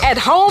At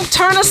home,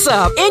 turn us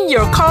up. In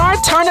your car,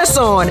 turn us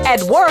on.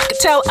 At work,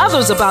 tell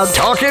others about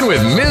Talking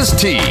with Ms.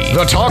 T,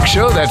 the talk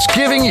show that's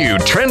giving you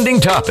trending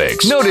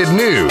topics, noted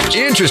news,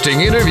 interesting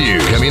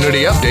interviews,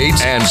 community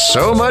updates, and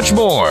so much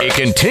more. It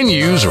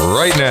continues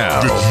right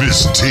now.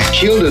 Ms. T.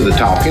 She'll do the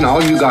talking.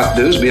 All you got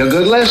to do is be a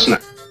good listener.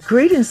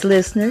 Greetings,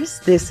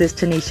 listeners. This is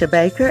Tanisha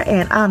Baker,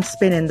 and I'm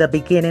spinning the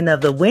beginning of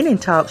the winning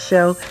talk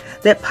show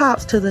that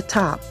pops to the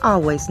top,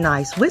 always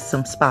nice with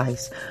some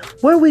spice,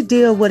 where we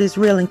deal what is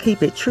real and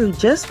keep it true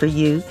just for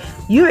you.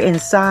 You're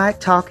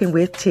inside Talking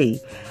with T,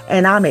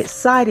 and I'm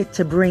excited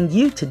to bring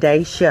you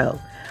today's show.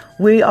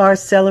 We are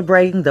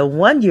celebrating the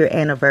 1-year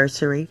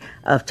anniversary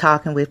of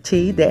Talking with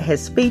T that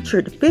has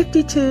featured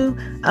 52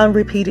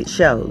 unrepeated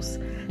shows.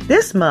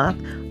 This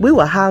month, we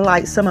will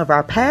highlight some of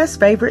our past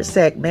favorite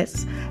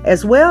segments,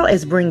 as well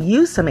as bring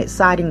you some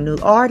exciting new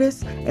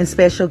artists and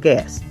special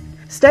guests.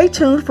 Stay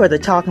tuned for the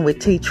Talking with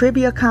T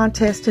trivia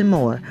contest and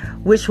more,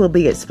 which will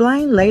be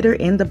explained later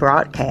in the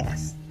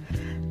broadcast.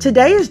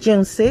 Today is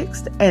June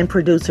 6th, and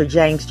producer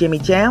James Jimmy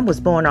Jam was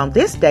born on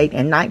this date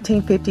in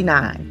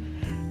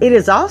 1959. It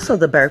is also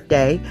the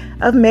birthday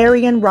of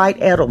Marian Wright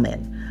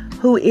Edelman,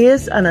 who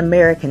is an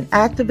American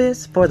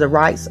activist for the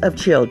rights of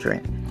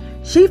children.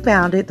 She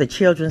founded the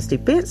Children's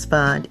Defense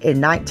Fund in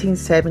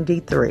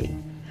 1973.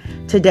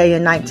 Today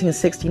in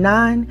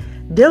 1969,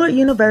 Dillard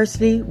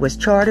University was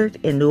chartered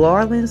in New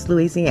Orleans,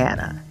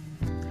 Louisiana.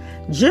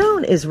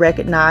 June is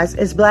recognized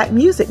as Black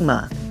Music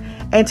Month,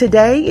 and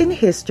today in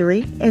history,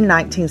 in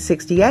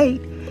 1968,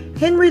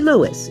 Henry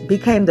Lewis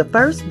became the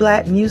first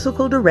Black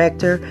musical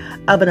director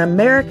of an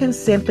American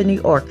symphony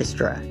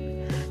orchestra.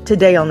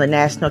 Today on the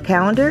national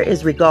calendar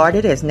is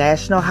regarded as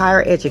National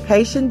Higher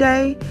Education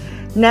Day,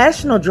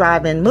 National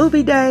Drive-In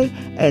Movie Day,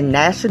 and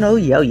National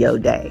Yo-Yo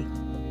Day.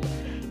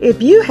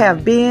 If you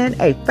have been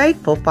a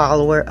faithful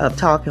follower of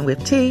Talking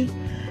with T,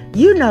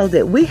 you know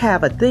that we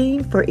have a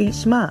theme for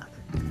each month.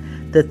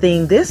 The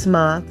theme this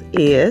month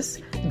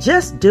is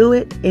Just Do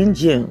It in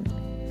June.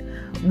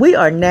 We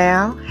are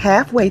now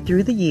halfway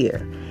through the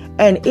year,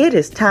 and it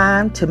is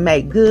time to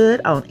make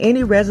good on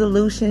any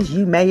resolutions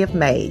you may have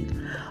made,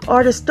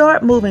 or to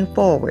start moving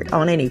forward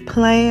on any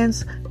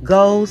plans,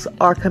 goals,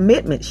 or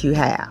commitments you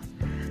have.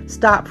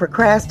 Stop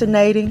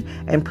procrastinating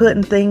and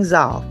putting things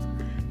off.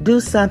 Do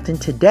something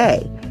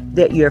today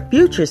that your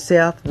future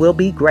self will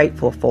be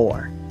grateful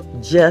for.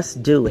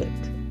 Just do it.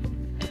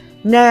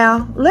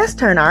 Now, let's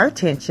turn our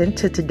attention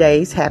to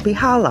today's happy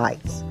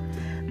highlights.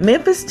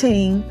 Memphis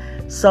teen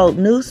sold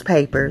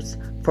newspapers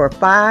for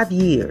 5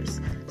 years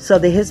so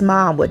that his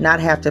mom would not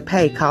have to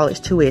pay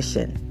college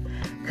tuition.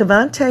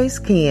 Cavante's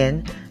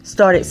Ken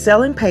started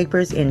selling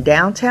papers in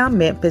downtown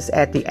Memphis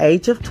at the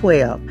age of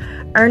 12,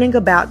 earning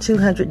about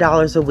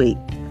 $200 a week.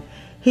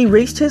 He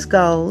reached his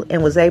goal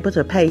and was able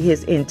to pay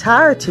his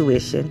entire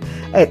tuition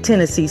at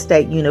Tennessee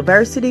State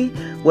University,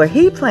 where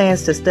he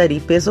plans to study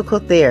physical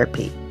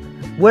therapy.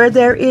 Where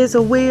there is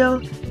a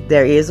will,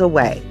 there is a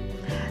way.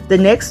 The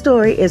next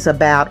story is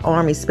about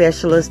Army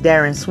Specialist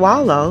Darren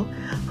Swallow,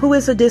 who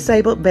is a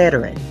disabled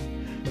veteran.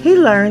 He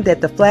learned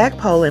that the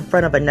flagpole in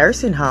front of a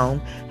nursing home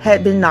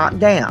had been knocked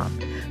down,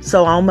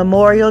 so on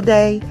Memorial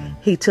Day,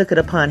 he took it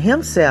upon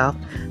himself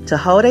to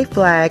hold a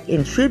flag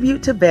in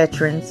tribute to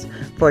veterans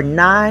for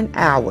 9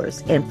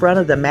 hours in front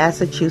of the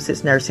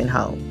Massachusetts nursing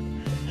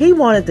home. He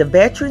wanted the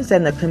veterans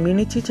and the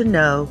community to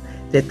know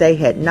that they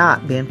had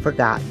not been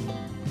forgotten.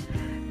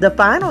 The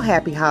final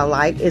happy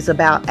highlight is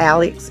about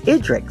Alex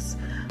Idrix,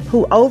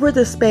 who over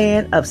the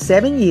span of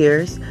 7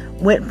 years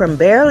went from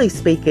barely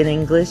speaking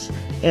English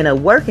in a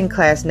working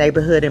class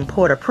neighborhood in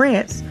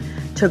Port-au-Prince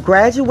to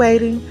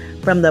graduating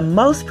from the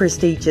most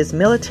prestigious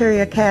military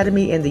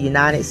academy in the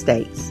United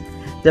States.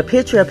 The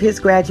picture of his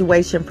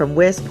graduation from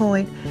West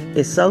Point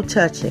is so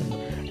touching,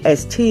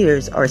 as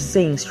tears are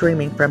seen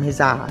streaming from his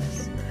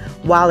eyes.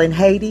 While in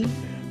Haiti,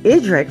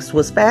 Idrix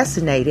was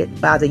fascinated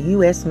by the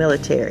U.S.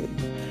 military.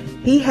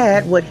 He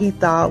had what he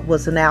thought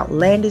was an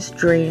outlandish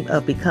dream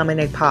of becoming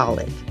a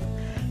pilot.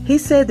 He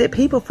said that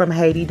people from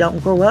Haiti don't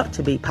grow up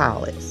to be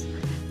pilots.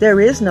 There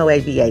is no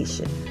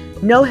aviation,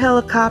 no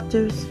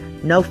helicopters,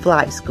 no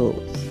flight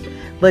schools.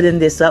 But in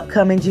this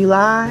upcoming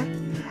July,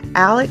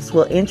 Alex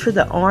will enter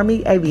the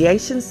Army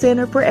Aviation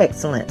Center for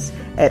Excellence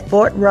at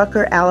Fort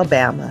Rucker,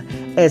 Alabama,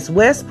 as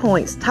West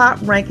Point's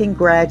top-ranking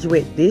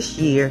graduate this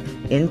year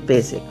in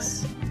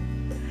physics.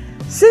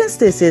 Since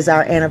this is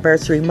our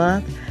anniversary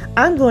month,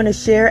 I'm going to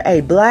share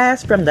a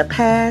blast from the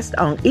past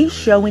on each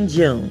show in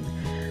June.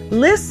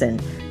 Listen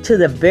to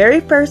the very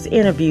first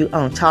interview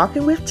on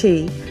Talking with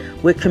T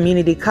with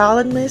community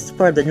columnist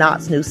for the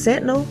Knox News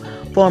Sentinel,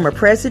 former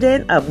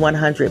president of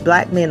 100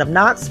 Black Men of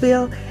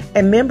Knoxville,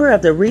 and member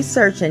of the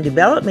research and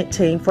development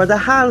team for the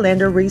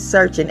Highlander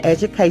Research and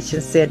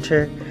Education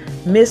Center,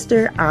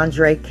 Mr.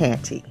 Andre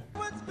Canty.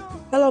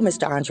 Hello,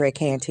 Mr. Andre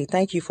Canty.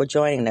 Thank you for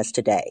joining us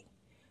today.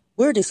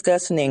 We're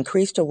discussing the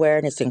increased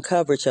awareness and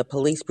coverage of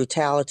police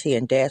brutality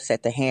and deaths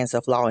at the hands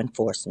of law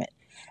enforcement.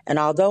 And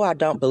although I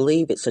don't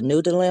believe it's a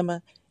new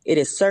dilemma, it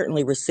is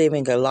certainly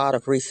receiving a lot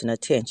of recent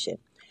attention.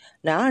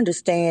 Now, I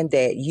understand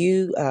that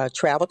you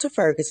traveled to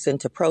Ferguson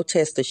to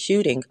protest the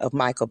shooting of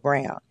Michael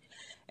Brown.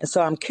 And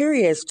so I'm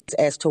curious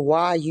as to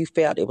why you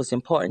felt it was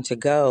important to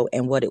go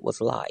and what it was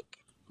like.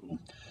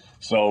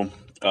 So,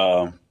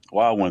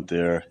 why I went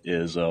there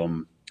is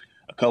a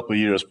couple of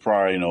years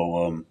prior,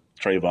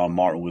 Trayvon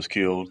Martin was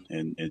killed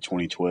in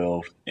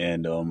 2012.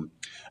 And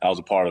I was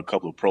a part of a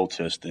couple of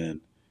protests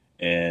then.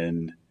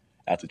 And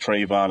after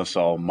Trayvon, I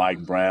saw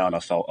Mike Brown. I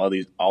saw all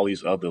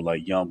these other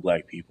like young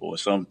black people,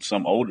 and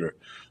some older,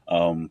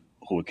 who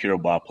were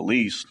killed by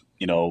police.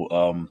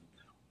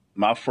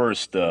 My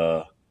first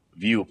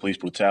view of police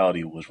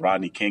brutality was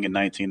Rodney King in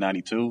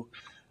 1992.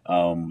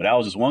 But that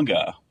was just one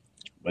guy.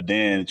 But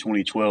then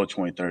 2012,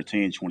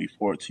 2013,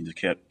 2014 just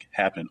kept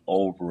happening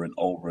over and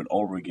over and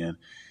over again.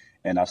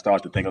 And I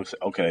started to think,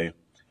 okay,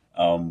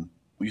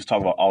 we used to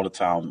talk about all the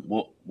time,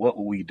 what would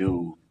we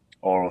do,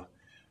 or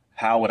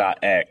how would I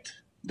act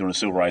during the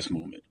civil rights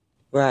movement?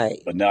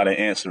 Right. But now the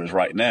answer is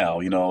right now,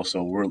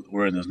 so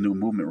we're in this new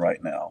movement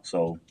right now.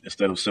 So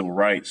instead of civil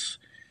rights,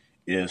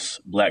 it's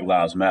Black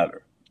Lives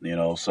Matter,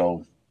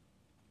 so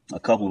a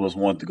couple of us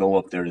wanted to go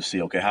up there to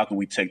see, okay, how can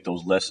we take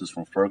those lessons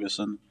from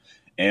Ferguson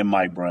and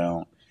Mike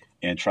Brown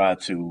and try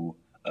to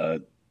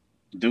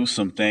do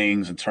some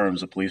things in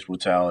terms of police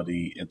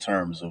brutality, in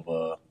terms of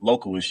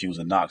local issues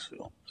in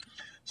Knoxville.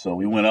 So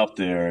we went up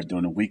there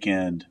during the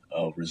weekend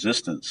of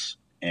resistance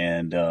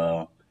and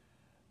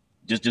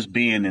just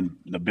being in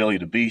the belly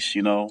of the beast,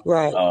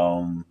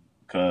 Right.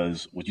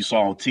 Because what you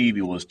saw on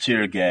TV was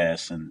tear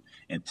gas and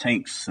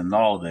tanks and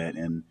all that.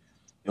 And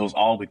it was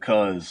all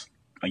because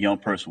a young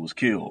person was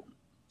killed,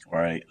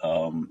 right?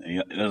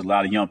 There's a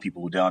lot of young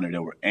people down there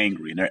that were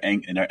angry, and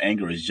their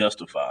anger is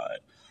justified.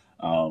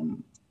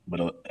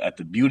 But at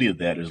the beauty of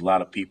that, there's a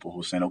lot of people who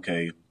are saying,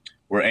 okay,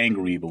 we're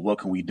angry, but what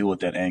can we do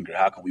with that anger?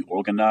 How can we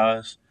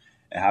organize?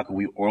 And how can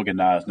we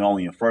organize not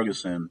only in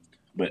Ferguson,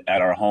 but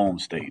at our home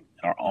state,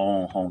 our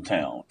own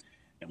hometown?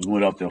 And we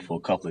went up there for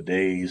a couple of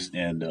days,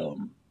 and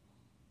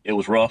it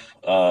was rough.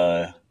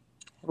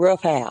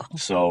 Rough how?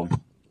 So,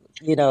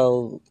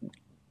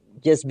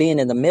 just being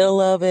in the middle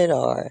of it,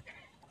 or?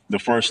 The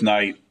first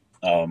night,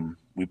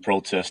 we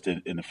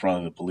protested in the front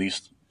of the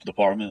police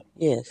department.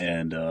 Yes.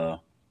 And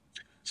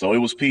so it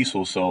was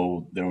peaceful.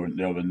 So there were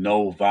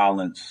no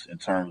violence in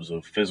terms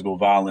of physical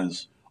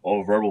violence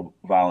or verbal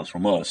violence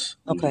from us.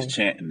 We were just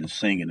chanting and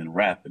singing and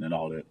rapping and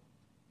all that.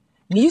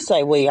 You say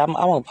I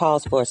want to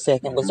pause for a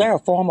second. Was there a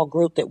formal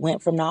group that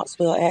went from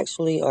Knoxville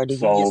actually, or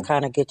did you just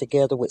kind of get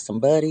together with some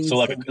buddies?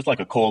 So it's like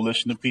a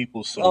coalition of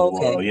people.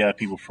 So you have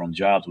people from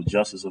Jobs with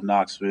Justice of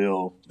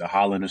Knoxville, the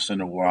Highlander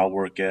Center where I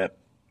work at,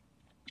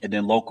 and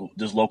then local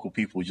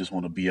people who just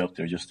want to be up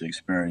there just to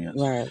experience.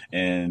 Right.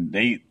 And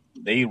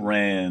they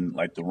ran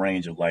like the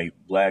range of like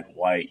black,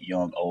 white,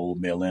 young,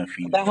 old, male and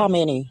female. About how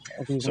many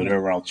of you? So there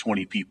were around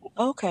 20 people.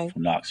 Okay.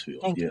 From Knoxville.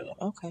 Thank you.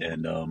 Okay.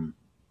 And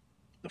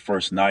the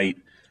first night,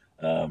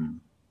 so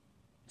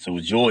it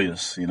was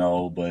joyous,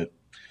 but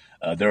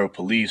there were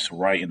police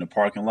right in the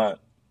parking lot,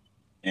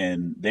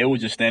 and they were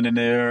just standing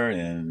there,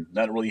 and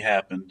nothing really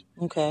happened.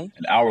 Okay.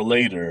 An hour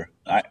later,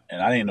 I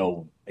didn't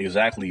know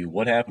exactly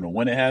what happened or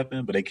when it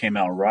happened, but they came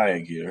out in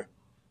riot gear.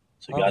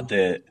 So got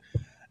that,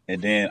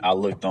 and then I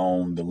looked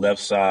on the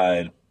left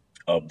side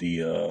of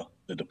the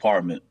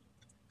department,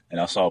 and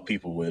I saw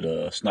people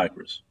with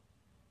snipers.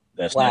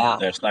 That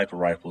sniper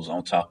rifles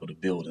on top of the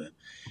building,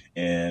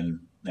 and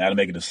I had to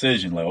make a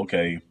decision, like,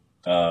 okay,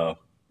 do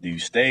you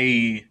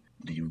stay?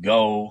 Do you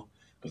go?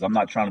 Because I'm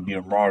not trying to be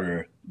a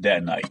martyr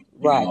that night.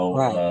 Right,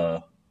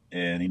 right.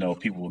 And,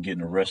 people were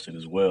getting arrested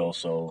as well.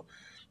 So,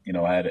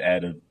 I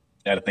had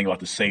to think about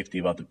the safety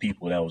about the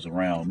people that was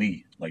around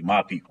me, like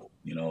my people,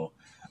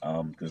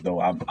 because though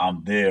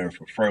I'm there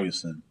for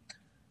Ferguson,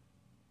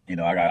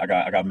 I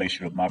got to make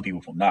sure that my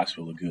people from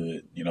Knoxville are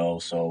good,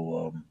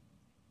 so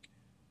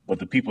but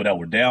the people that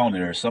were down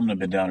there, some of them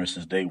been down there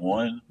since day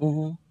one,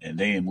 and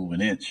they didn't move an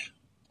inch.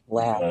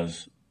 Wow.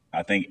 Because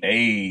I think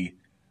A,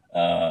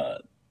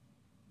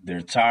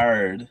 they're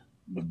tired,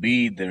 but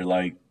B, they're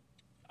like,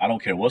 I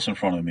don't care what's in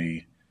front of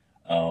me,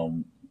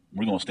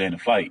 we're gonna stand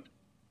and fight,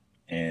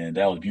 and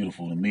that was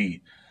beautiful to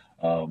me.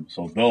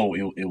 So though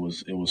it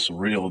was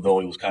surreal,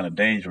 though it was kind of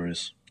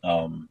dangerous,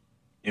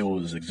 it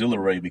was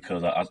exhilarating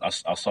because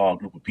I saw a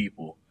group of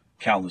people,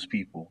 countless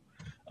people,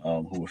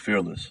 who were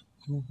fearless.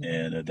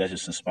 And that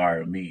just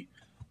inspired me.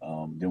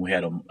 Then we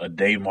had a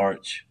day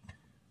march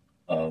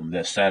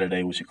that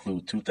Saturday, which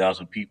included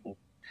 2,000 people.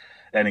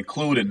 That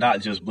included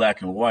not just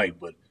black and white,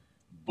 but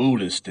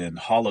Buddhists and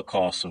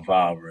Holocaust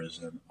survivors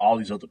and all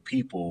these other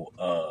people,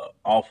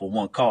 all for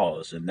one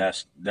cause. And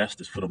that's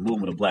just for the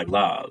movement of Black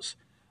lives.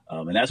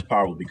 And that's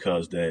powerful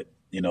because that,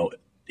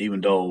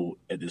 even though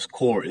at this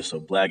core it's a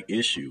black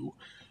issue,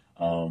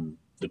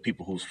 the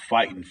people who's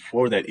fighting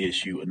for that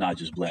issue are not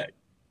just black.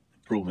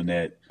 Proving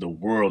that the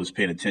world is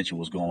paying attention to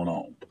what's going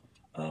on.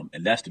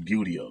 And that's the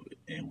beauty of it.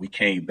 And we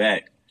came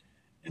back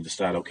and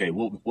decided, okay,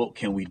 what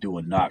can we do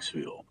in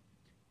Knoxville?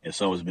 And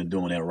someone's been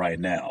doing that right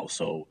now.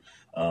 So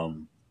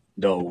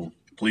though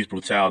police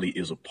brutality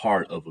is a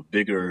part of a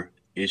bigger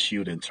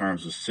issued in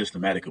terms of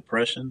systematic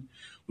oppression,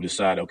 we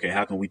decided, okay,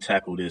 how can we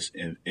tackle this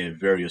in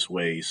various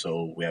ways?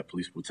 So we have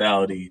police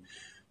brutality,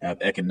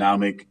 have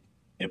economic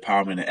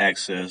empowerment and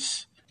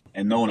access,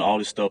 and knowing all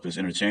this stuff is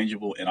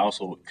interchangeable and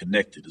also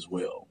connected as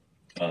well.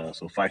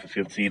 So Fight for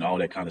 15, all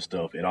that kind of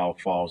stuff, it all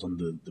falls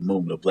under the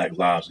movement of Black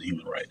Lives and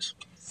Human Rights.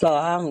 So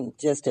I'm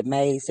just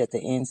amazed at the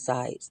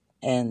insights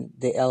and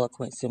the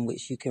eloquence in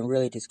which you can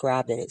really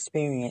describe that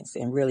experience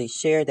and really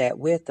share that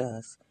with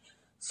us.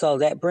 So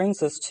that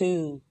brings us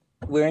to,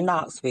 we're in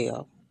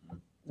Knoxville.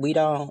 We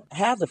don't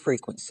have the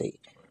frequency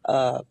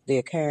of the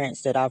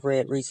occurrence that I've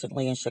read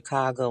recently in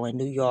Chicago and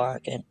New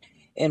York and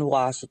in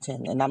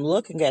Washington. And I'm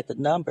looking at the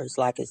numbers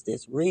like, is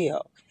this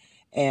real?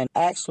 And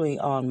actually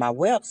on my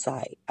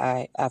website,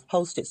 I've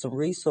posted some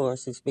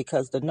resources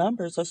because the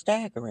numbers are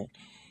staggering.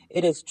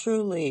 It is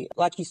truly,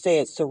 like you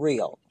said,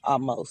 surreal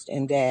almost,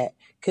 in that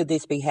could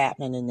this be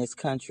happening in this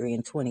country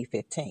in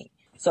 2015?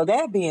 So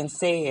that being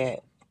said,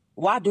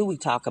 why do we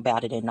talk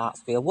about it in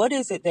Knoxville? What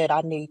is it that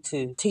I need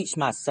to teach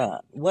my son?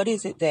 What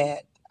is it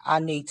that I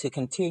need to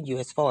continue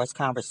as far as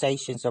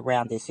conversations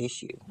around this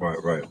issue?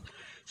 Right.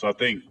 So I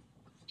think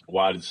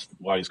why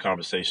these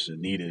conversations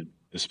are needed,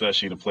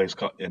 especially in a place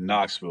in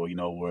Knoxville,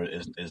 where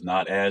it's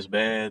not as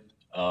bad.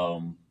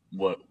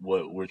 What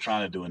we're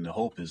trying to do, and the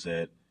hope is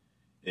that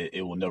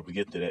it will never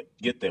get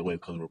that way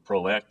because we're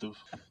proactive.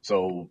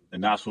 So the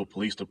Knoxville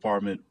Police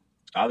Department,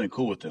 I've been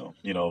cool with them,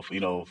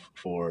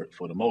 for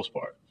the most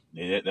part.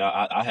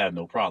 I have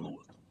no problem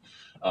with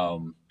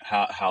them.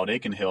 How they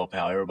can help,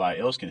 how everybody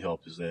else can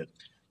help, is that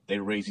they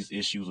raise these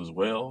issues as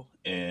well,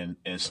 and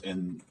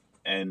in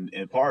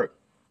part,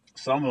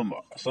 some of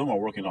them are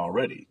working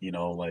already.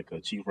 Like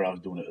Chief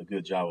Rouse doing a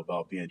good job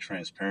about being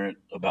transparent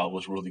about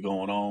what's really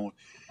going on,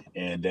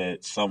 and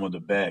that some of the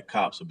bad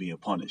cops are being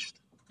punished.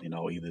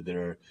 Either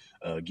they're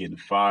getting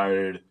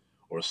fired,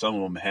 or some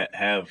of them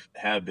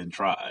have been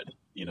tried.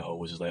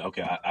 Which is like,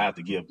 okay, I have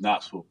to give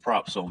Knoxville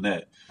props on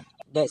that.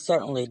 That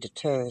certainly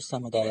deters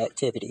some of that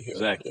activity here.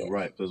 Exactly, yeah.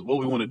 Right. Because what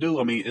we want to do,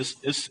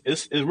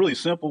 it's really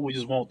simple. We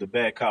just want the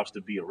bad cops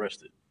to be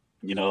arrested,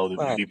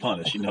 to be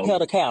punished,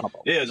 held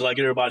accountable. Yeah, just like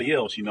everybody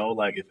else,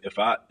 like if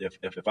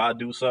I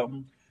do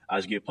something, I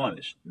just get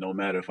punished, no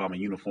matter if I'm in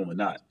uniform or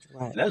not.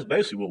 Right. And that's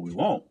basically what we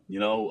want,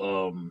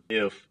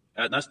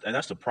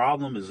 that's the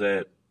problem, is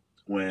that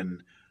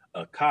when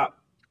a cop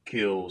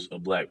kills a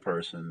Black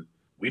person,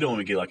 we don't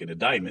even get like an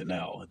indictment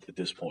now at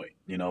this point.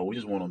 We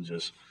just want them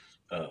just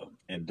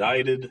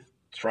indicted,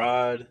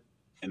 tried,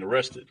 and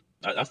arrested.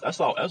 That's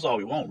all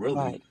we want, really.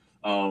 Right.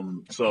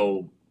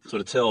 So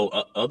to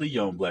tell other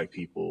young Black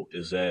people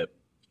is that,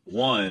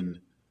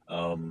 one,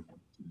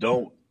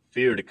 don't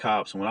fear the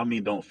cops. And when I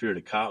mean don't fear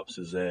the cops,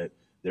 is that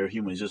they're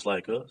humans just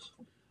like us.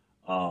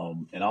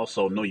 And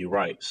also know your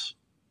rights,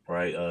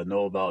 right?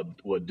 Know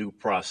about what due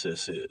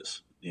process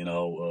is.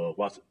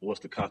 What's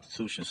the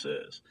Constitution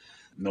says.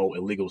 No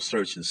illegal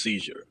search and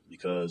seizure,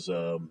 because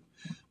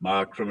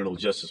my criminal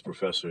justice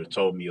professor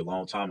told me a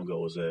long time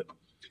ago is that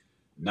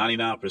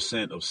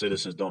 99% of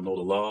citizens don't know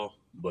the law,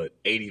 but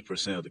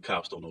 80% of the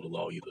cops don't know the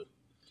law either.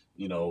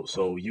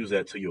 So use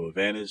that to your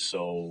advantage.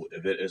 So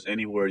if it is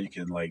anywhere you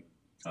can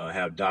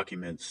have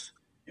documents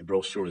and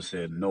brochures that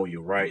said know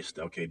your rights.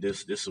 Okay,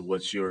 this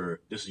is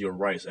your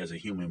rights as a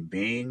human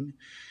being,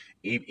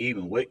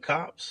 even with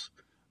cops.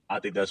 I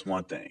think that's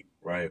one thing,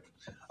 right?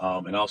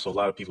 And also a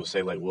lot of people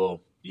say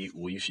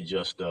you should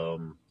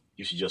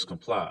just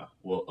comply.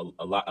 Well,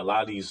 a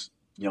lot of these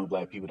young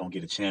Black people don't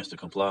get a chance to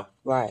comply.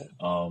 Right.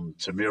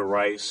 Tamir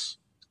Rice,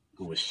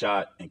 who was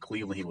shot in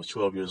Cleveland, he was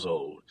 12 years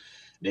old.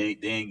 They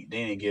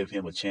didn't give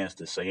him a chance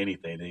to say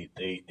anything.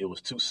 It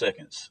was 2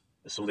 seconds.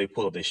 As soon as they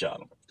pulled up, they shot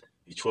him.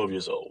 He's 12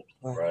 years old,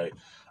 right?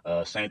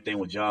 Same thing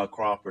with John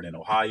Crawford in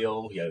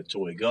Ohio. He had a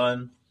toy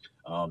gun.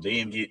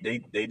 They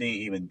didn't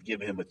even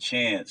give him a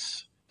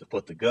chance to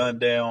put the gun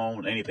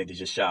down, anything. They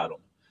just shot him.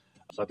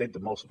 So I think the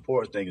most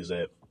important thing is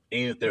that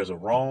even if there's a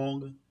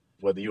wrong,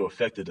 whether you're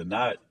affected or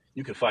not,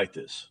 you can fight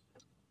this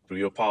through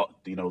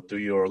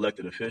your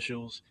elected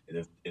officials.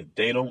 And if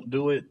they don't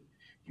do it,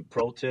 you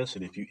protest.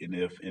 And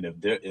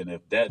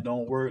if that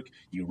don't work,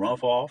 you run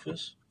for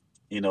office.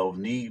 If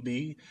need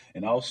be.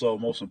 And also,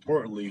 most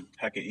importantly,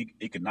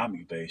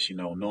 economic base.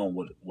 Knowing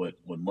what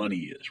money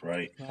is,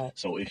 right?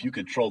 So if you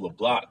control a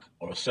block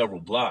or several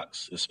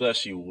blocks,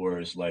 especially where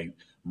it's like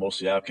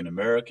mostly African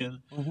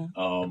American,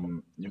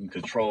 you can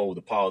control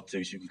the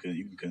politics. You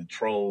can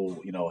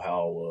control,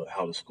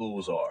 how the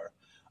schools are.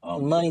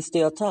 Money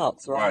still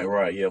talks, right?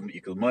 Right. Yeah,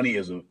 because money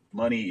is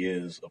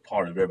a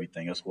part of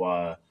everything. That's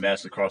why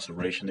mass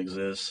incarceration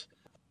exists,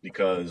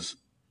 because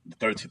the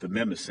 13th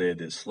Amendment said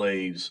that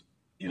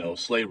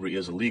slavery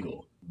is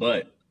illegal.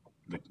 But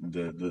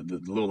the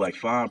little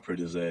fine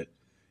print is that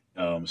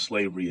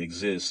slavery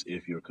exists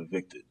if you're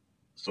convicted.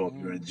 So if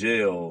you're in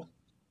jail,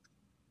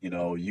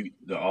 you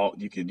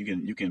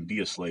can be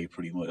a slave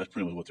pretty much. That's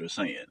pretty much what they're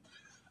saying,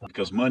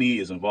 because money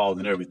is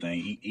involved in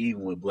everything,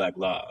 even with Black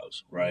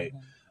lives, right?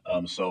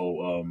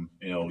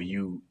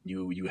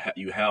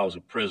 You house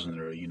a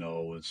prisoner,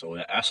 and so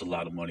that's a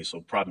lot of money.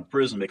 So private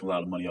prison make a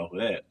lot of money off of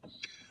that.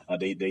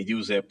 They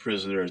use that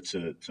prisoner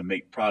to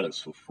make products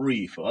for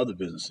free for other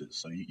businesses.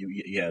 So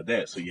you have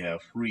that. So you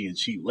have free and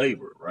cheap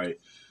labor, right?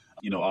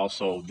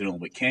 Also dealing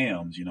with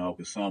cams,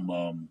 because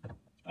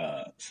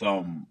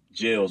some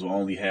jails will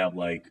only have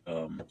like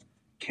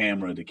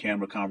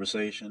camera-to-camera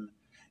conversation,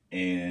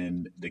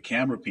 and the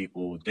camera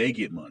people, they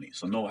get money.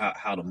 So know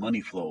how the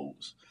money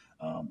flows.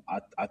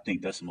 I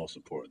think that's the most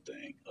important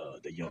thing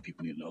that young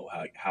people need to know,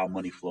 how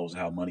money flows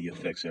and how money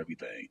affects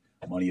everything.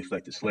 Money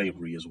affected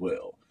slavery as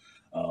well.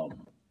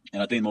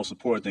 And I think the most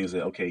important thing is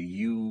that, okay,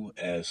 you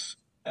as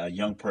a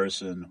young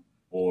person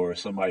or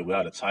somebody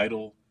without a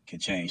title can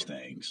change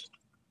things.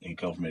 It can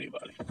come from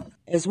anybody.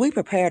 As we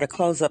prepare to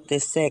close up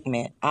this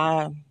segment,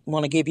 I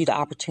want to give you the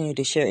opportunity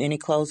to share any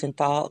closing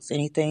thoughts,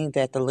 anything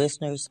that the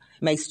listeners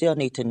may still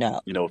need to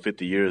know.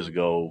 50 years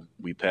ago,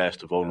 we passed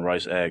the Voting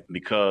Rights Act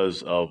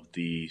because of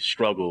the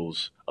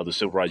struggles of the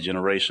civil rights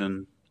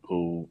generation,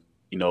 who,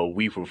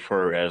 we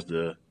refer as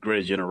the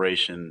greatest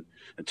generation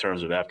in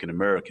terms of African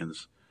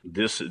Americans.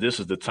 This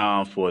is the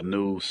time for a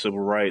new civil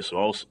rights.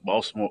 Also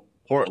more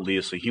importantly,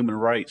 it's a human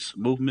rights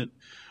movement,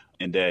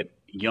 and that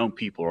young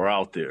people are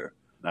out there.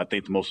 And I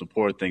think the most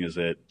important thing is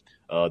that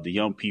the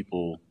young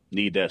people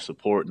need that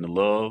support and the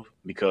love,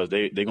 because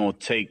they're going to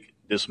take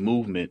this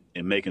movement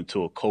and make it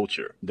into a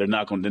culture. They're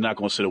not going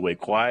to sit away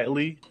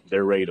quietly.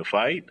 They're ready to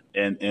fight,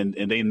 and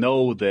they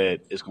know that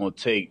it's going to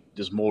take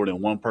just more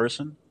than one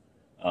person.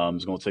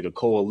 It's going to take a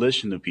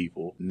coalition of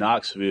people.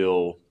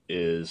 Knoxville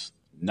is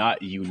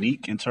not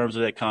unique in terms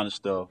of that kind of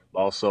stuff.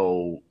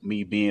 Also,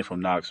 me being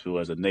from Knoxville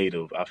as a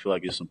native, I feel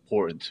like it's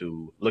important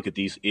to look at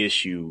these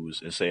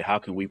issues and say, how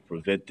can we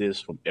prevent this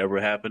from ever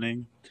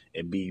happening,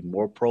 and be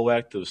more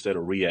proactive instead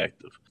of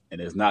reactive? And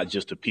it's not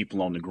just the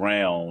people on the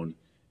ground,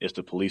 it's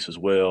the police as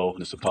well,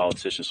 and it's the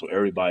politicians. So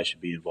everybody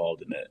should be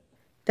involved in that.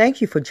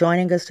 Thank you for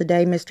joining us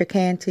today, Mr.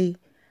 Canty.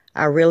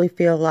 I really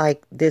feel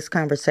like this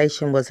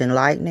conversation was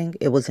enlightening,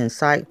 it was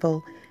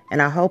insightful,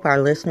 and I hope our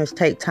listeners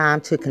take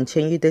time to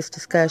continue this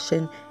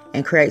discussion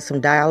and create some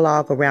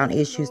dialogue around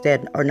issues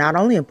that are not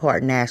only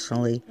important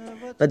nationally,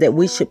 but that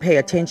we should pay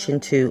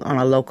attention to on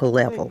a local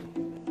level.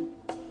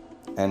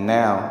 And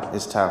now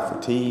it's time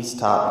for T's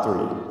Top 3.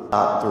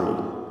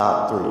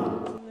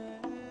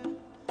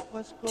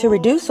 To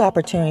reduce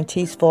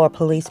opportunities for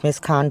police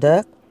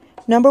misconduct,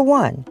 number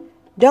 1,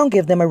 don't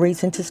give them a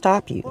reason to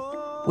stop you.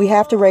 We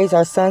have to raise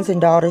our sons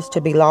and daughters to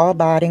be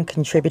law-abiding,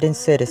 contributing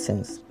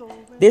citizens.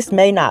 This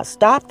may not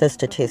stop the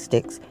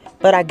statistics,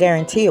 but I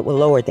guarantee it will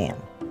lower them.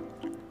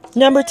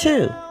 Number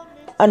 2,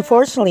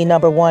 unfortunately,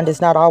 number 1 does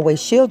not always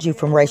shield you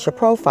from racial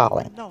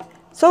profiling.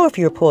 So if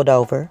you're pulled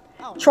over,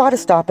 try to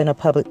stop in a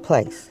public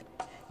place.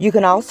 You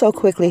can also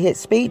quickly hit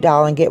speed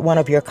dial and get one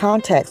of your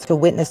contacts to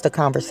witness the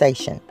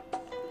conversation.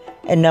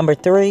 And number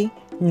 3,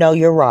 know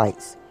your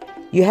rights.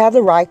 You have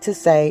the right to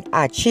say,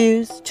 I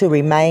choose to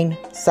remain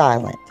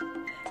silent.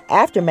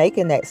 After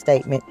making that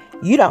statement,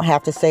 you don't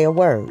have to say a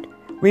word.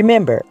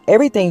 Remember,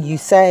 everything you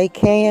say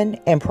can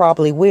and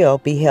probably will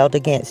be held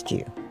against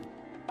you.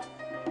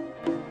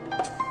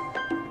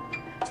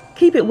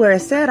 Keep it where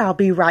it's at. I'll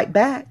be right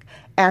back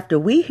after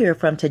we hear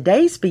from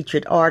today's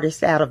featured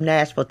artist out of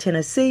Nashville,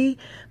 Tennessee,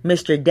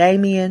 Mr.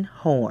 Damian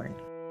Horn.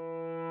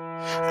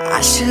 I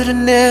should have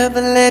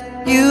never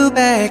let you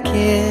back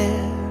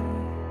in,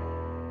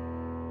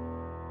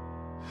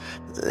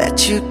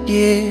 let you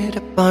get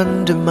up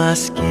under my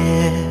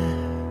skin.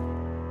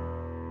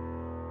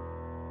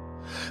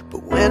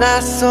 But when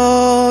I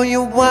saw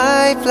your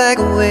white flag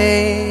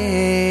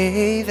waving,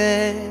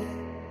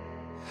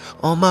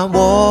 all my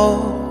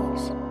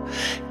walls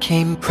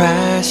came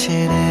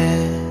crashing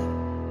in.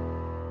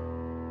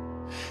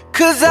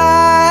 'Cause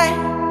I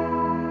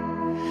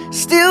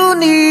still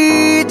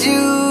need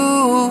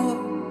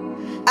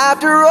you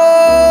after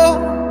all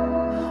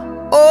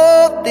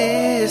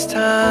this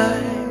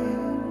time.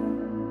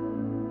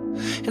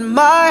 And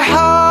my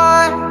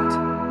heart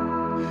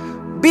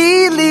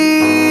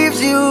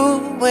believes you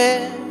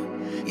when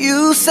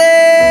you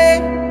say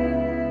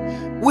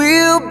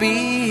we'll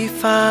be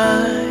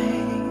fine.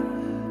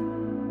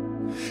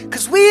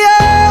 'Cause we are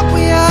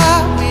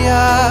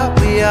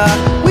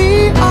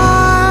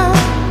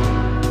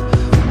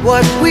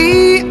what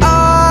we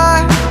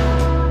are,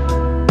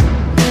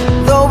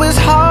 though it's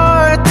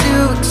hard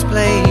to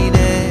explain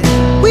it.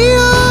 We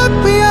are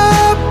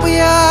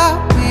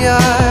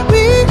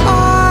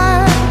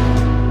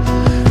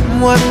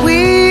what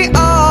we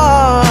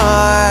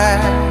are.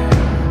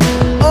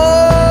 Oh,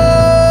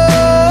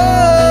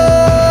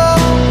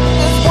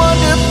 it's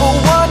wonderful,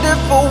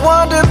 wonderful,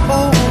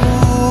 wonderful,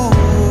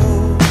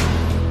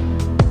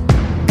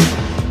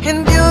 and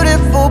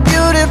beautiful,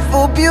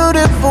 beautiful,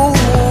 beautiful.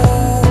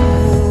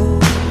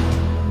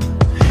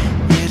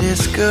 It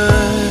is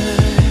good.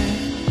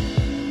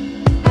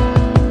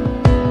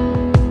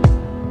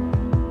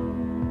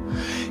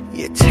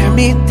 You tear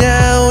me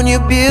down, you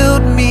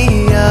build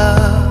me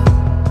up.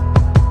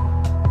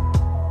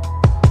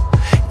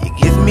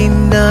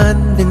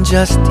 None than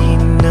just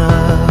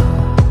enough.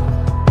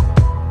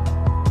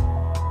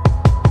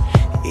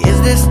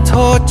 Is this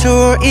torture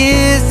or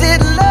is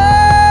it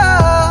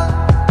love?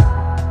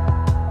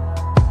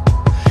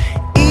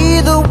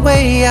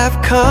 say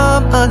I've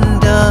come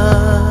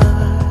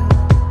undone,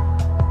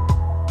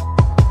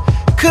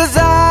 'cause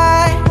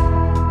I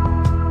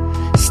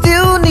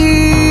still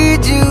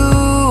need you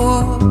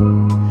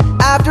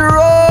after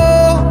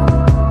all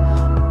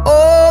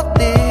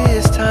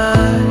this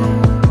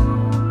time.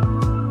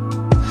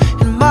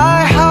 And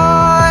my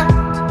heart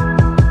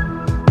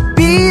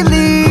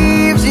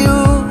believes you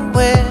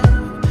when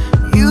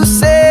you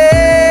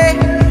say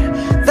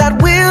that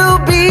we'll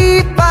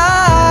be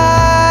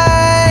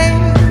fine.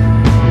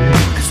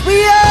 'Cause we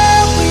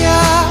are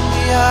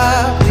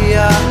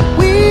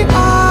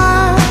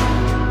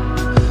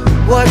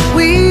what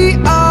we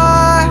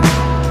are,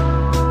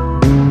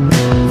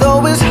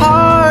 though it's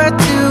hard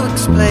to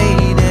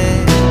explain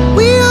it.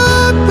 We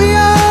are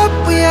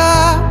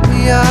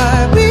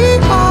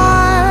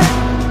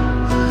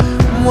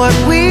what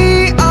we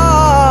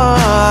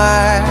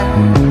are.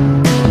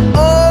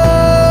 Oh,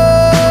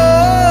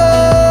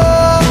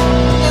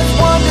 it's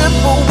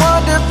wonderful,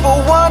 wonderful,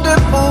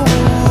 wonderful,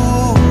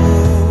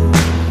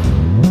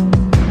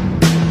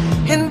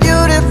 and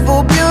beautiful,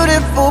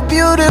 beautiful,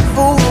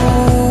 beautiful.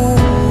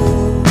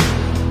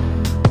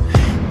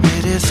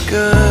 It is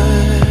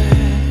good.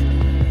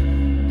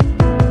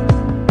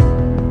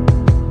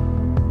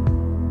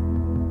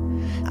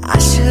 I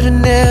should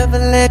have never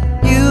let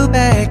you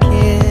back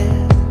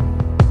in,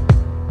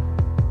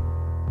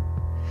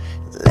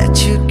 let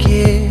you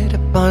get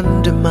up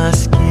under my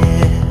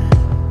skin.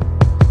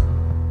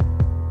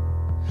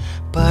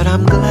 But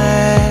I'm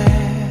glad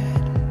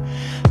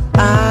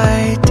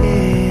I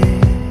did.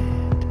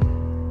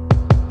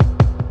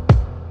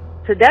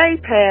 Today,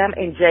 Pam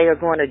and Jay are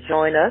going to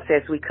join us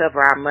as we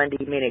cover our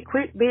Monday Minute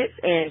Quick Bits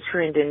and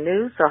trending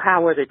news. So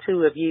how are the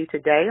two of you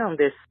today on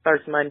this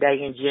first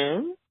Monday in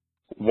June?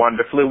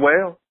 Wonderfully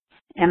well.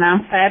 And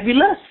I'm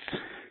fabulous.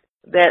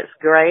 That's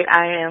great.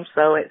 I am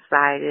so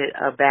excited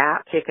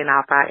about kicking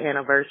off our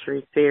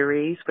anniversary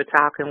series for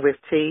Talking with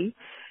T.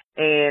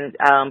 And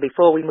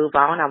before we move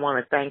on, I want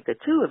to thank the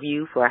two of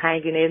you for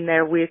hanging in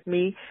there with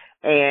me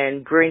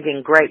and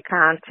bringing great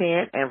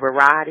content and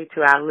variety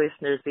to our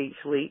listeners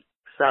each week.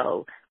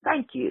 So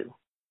thank you.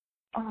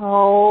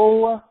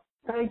 Oh,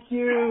 thank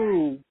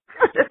you.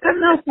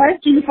 No,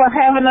 thank you for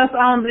having us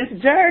on this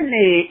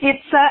journey.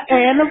 It's our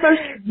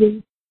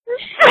anniversary.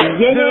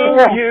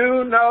 Yeah. Do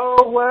you know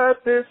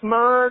what this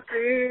month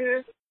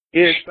is?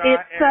 It's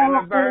our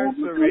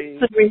anniversary.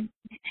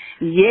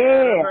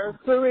 Yeah.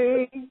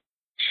 Anniversary.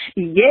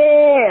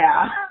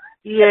 Yeah.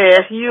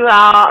 Yes, you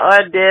all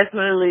are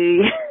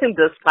definitely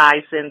the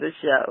spice in the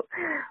show.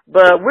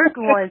 But we're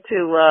going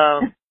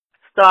to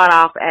start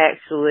off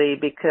actually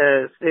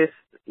because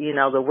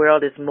the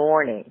world is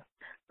mourning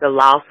the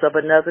loss of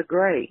another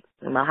great.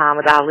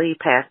 Muhammad Ali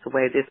passed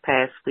away this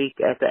past week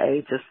at the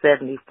age of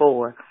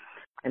 74.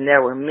 And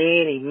there were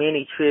many,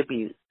 many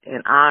tributes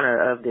in honor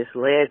of this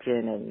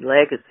legend and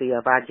legacy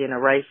of our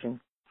generation.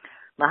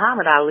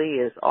 Muhammad Ali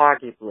is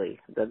arguably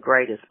the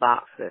greatest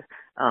boxer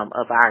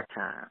of our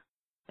time.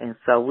 And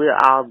so we'll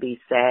all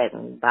be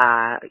saddened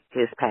by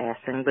his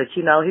passing. But,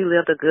 he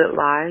lived a good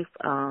life,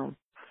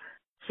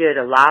 shared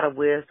a lot of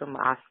wisdom.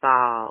 I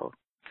saw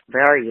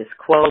various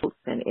quotes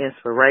and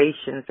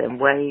inspirations and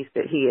ways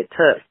that he had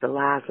touched the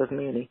lives of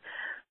many.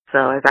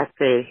 So, as I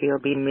said, he'll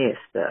be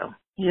missed, though.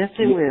 Yes,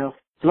 he will.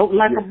 Float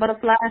like a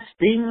butterfly,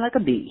 sting like a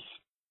bee.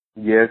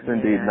 Yes,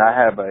 indeed. And I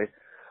have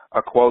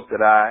a quote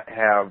that I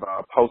have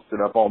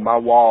posted up on my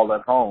wall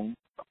at home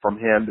from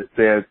him that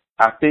says,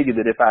 I figured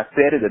that if I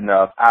said it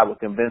enough, I would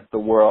convince the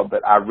world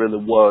that I really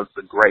was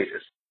the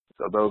greatest.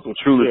 So those were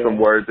truly some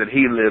words that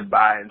he lived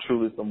by and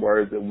truly some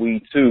words that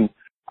we, too,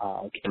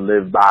 can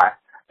live by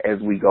as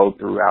we go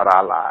throughout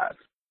our lives.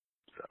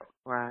 So.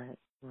 Right.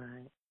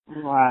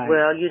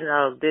 Well,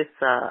 this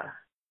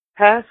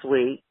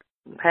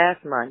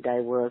past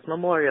Monday was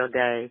Memorial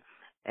Day,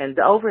 and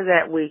over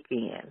that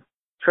weekend,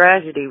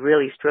 tragedy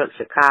really struck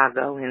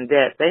Chicago in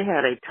that they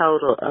had a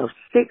total of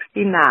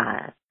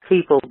 69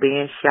 people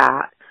being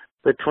shot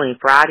between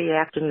Friday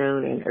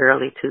afternoon and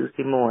early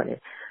Tuesday morning.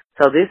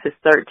 So this is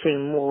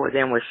 13 more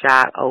than were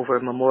shot over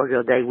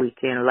Memorial Day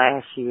weekend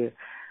last year.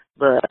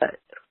 But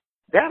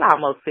that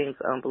almost seems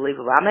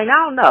unbelievable. I mean, I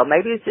don't know.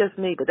 Maybe it's just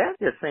me, but that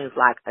just seems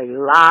like a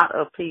lot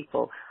of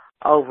people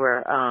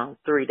over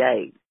 3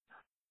 days.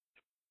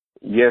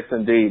 Yes,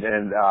 indeed.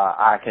 And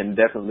I can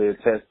definitely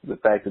attest to the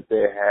fact that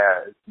there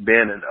has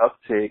been an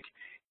uptick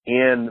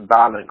in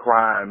violent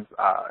crimes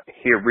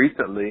here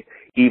recently,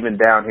 even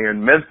down here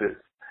in Memphis.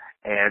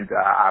 And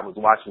I was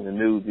watching the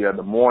news the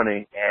other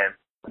morning, and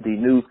the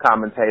news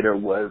commentator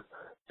was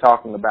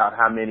talking about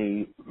how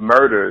many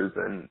murders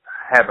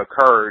have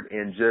occurred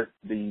in just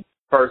the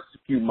first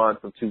few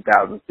months of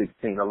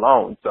 2016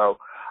 alone. So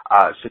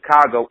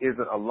Chicago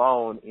isn't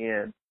alone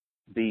in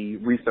the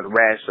recent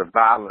rash of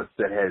violence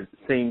that has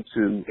seemed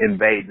to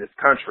invade this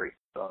country.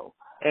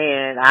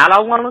 And I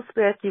don't want to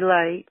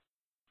speculate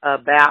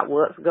about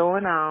what's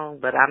going on,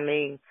 but I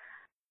mean,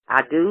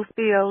 I do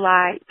feel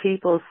like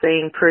people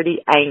seem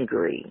pretty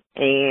angry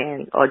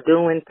and are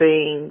doing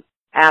things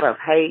out of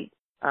hate,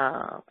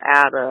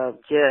 out of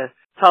just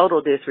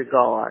total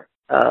disregard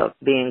of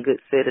being good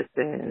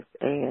citizens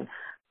and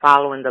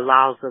following the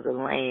laws of the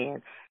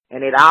land.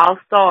 And it all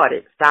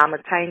started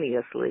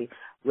simultaneously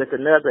with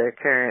another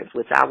occurrence,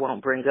 which I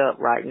won't bring up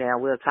right now.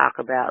 We'll talk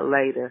about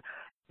later.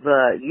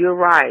 But you're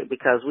right,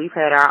 because we've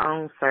had our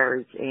own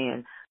surge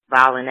in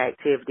violent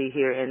activity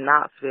here in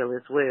Knoxville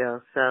as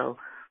well. So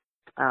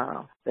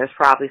there's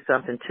probably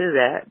something to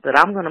that. But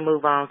I'm going to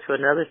move on to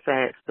another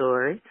sad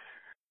story,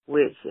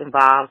 which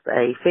involves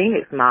a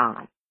Phoenix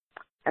mom.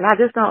 And I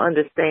just don't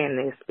understand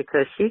this,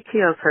 because she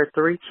kills her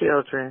 3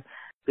 children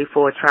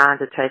before trying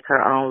to take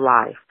her own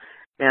life.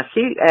 Now,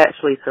 she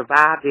actually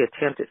survived the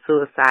attempted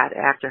suicide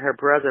after her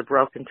brother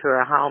broke into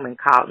her home and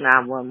called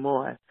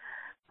 911.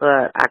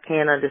 But I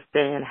can't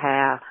understand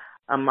how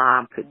a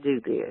mom could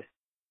do this.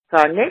 So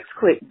our next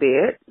quick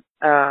bit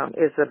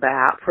is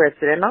about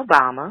President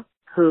Obama,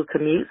 who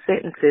commutes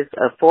sentences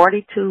of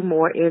 42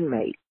 more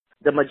inmates.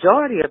 The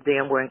majority of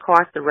them were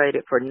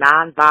incarcerated for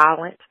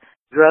nonviolent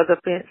drug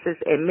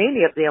offenses, and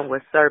many of them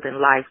were serving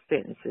life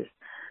sentences.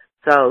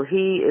 So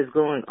he is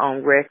going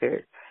on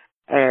record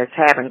as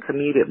having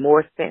commuted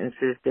more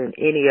sentences than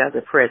any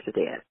other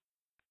president.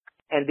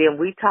 And then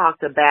we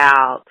talked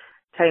about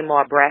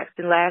Tamar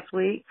Braxton last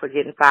week for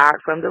getting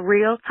fired from the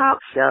Real Talk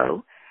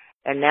Show.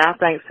 And now,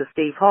 thanks to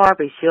Steve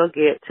Harvey, she'll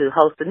get to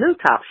host a new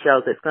talk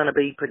show that's going to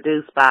be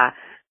produced by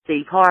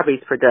Steve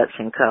Harvey's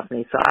production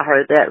company. So I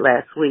heard that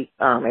last week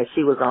as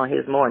she was on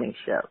his morning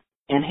show.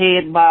 And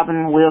head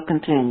bobbing will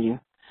continue.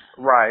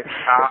 Right.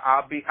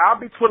 I'll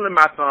be twiddling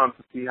my thumbs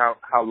to see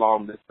how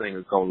long this thing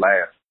is gonna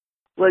last.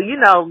 Well,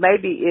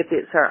 maybe if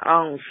it's her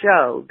own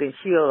show, then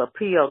she'll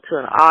appeal to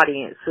an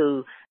audience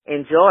who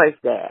enjoys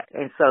that,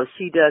 and so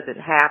she doesn't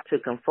have to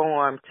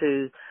conform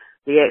to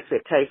the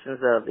expectations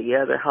of the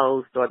other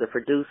hosts or the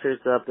producers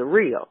of The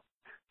Real.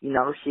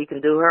 She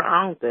can do her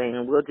own thing,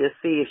 and we'll just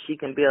see if she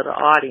can build an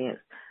audience.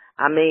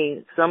 I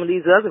mean, some of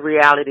these other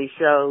reality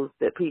shows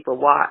that people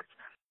watch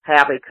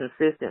have a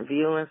consistent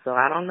viewing, so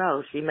I don't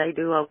know. She may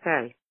do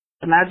okay.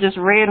 And I just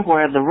read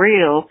where The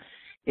Real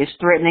is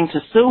threatening to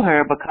sue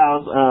her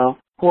because of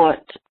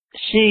what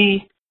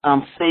she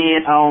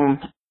said on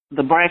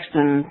the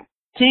Braxton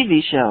TV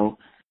show.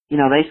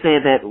 They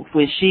said that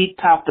when she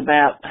talked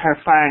about her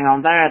firing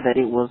on there, that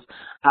it was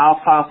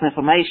all false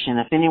information.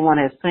 If anyone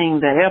has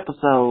seen that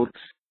episode,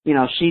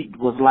 she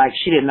was like,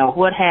 she didn't know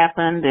what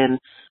happened, and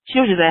she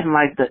was just acting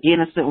like the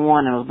innocent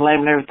one and was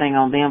blaming everything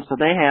on them. So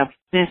they have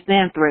since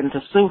then threatened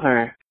to sue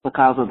her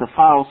because of the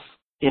false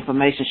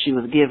information she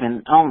was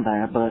given on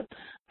there. But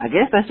I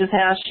guess that's just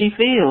how she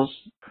feels.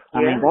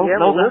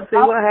 We'll see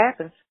what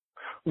happens.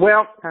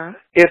 Well,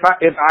 if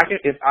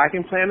I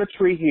can plant a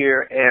tree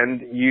here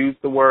and use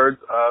the words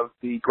of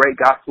the great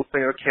gospel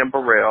singer Kim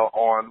Burrell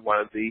on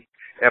one of the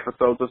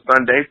episodes of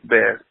Sunday's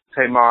Best,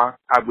 Tamar,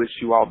 I wish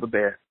you all the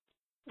best.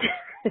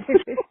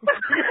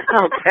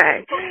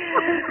 Okay.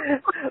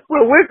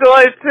 Well, we're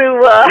going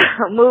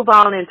to move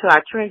on into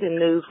our trending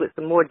news with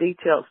some more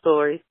detailed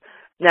stories.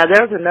 Now,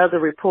 there's another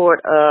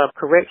report of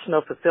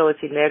correctional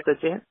facility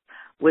negligence,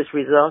 which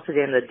resulted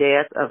in the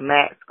death of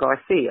Max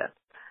Garcia.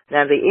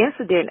 Now, the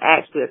incident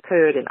actually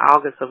occurred in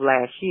August of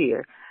last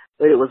year,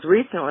 but it was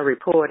recently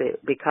reported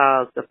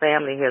because the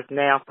family has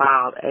now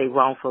filed a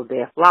wrongful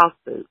death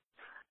lawsuit.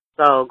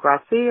 So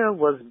Garcia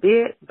was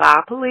bit by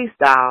a police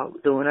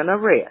dog during an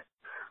arrest,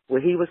 where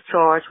he was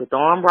charged with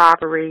armed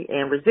robbery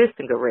and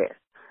resisting arrest.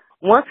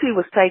 Once he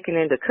was taken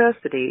into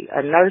custody,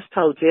 a nurse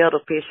told jail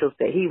officials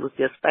that he was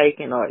just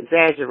faking or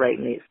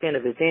exaggerating the extent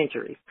of his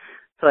injuries.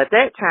 So at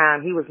that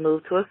time, he was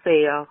moved to a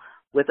cell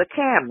with a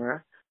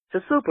camera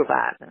to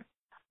supervise him.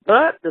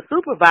 But the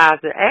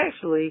supervisor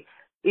actually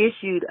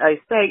issued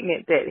a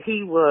statement that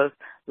he was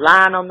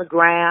lying on the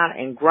ground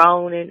and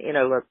groaning in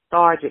a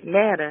lethargic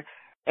manner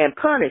and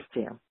punished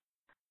him.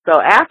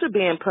 So after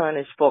being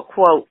punished for,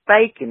 quote,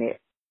 faking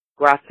it,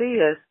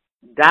 Garcia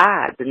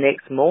died the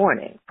next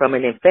morning from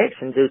an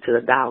infection due to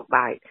the dog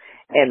bite.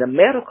 And the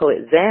medical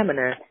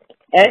examiner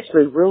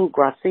actually ruled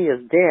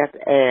Garcia's death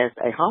as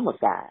a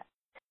homicide.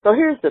 So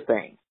here's the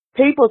thing.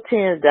 People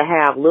tend to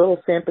have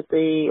little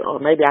sympathy, or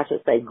maybe I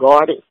should say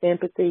guarded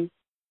sympathy,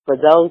 for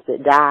those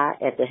that die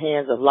at the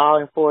hands of law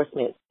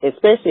enforcement,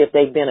 especially if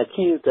they've been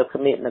accused of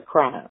committing a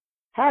crime.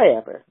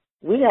 However,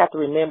 we have to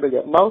remember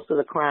that most of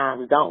the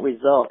crimes don't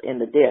result in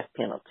the death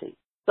penalty.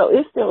 So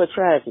it's still a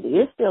tragedy.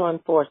 It's still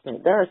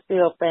unfortunate. There are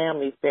still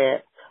families that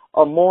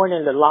are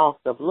mourning the loss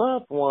of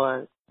loved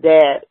ones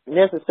that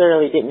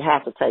necessarily didn't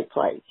have to take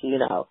place,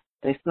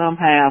 They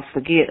somehow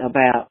forget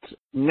about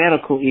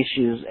medical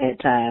issues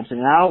at times, and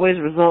it always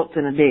results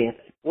in a death.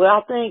 Well,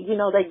 I think, they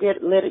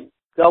let it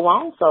go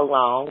on so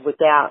long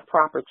without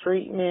proper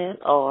treatment,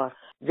 or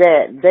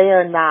that they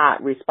are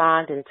not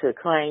responding to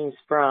claims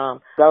from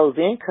those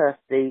in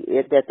custody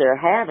that they're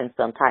having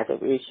some type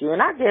of issue.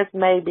 And I guess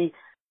maybe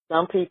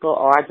some people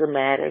are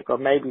dramatic, or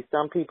maybe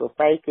some people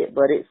fake it,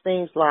 but it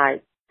seems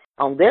like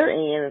on their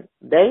end,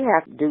 they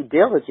have to do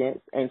diligence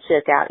and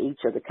check out each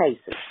of the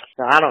cases.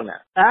 So I don't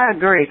know. I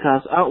agree,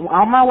 because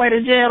on my way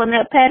to jail in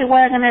that paddy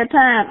wagon that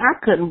time,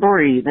 I couldn't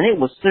breathe, and it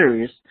was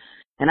serious.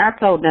 And I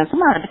told them,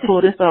 somebody had to pull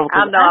this over.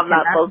 I know I'm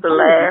not supposed to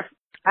laugh.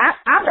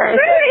 I'm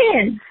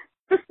saying.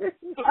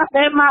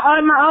 In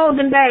my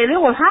olden days, it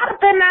was hot up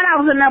that night.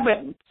 I was in there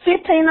with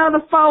 15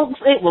 other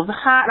folks. It was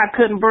hot. I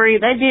couldn't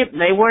breathe.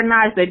 They were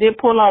nice. They did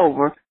pull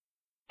over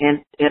and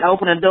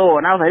open the door.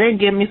 And I was like, they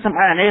give me some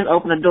air. And they just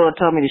opened the door and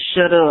told me to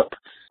shut up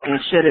and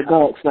shut it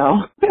back. So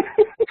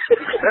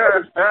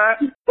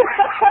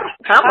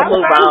I'm going to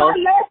move on.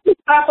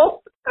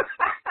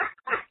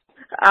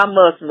 I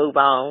must move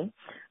on.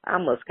 I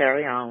must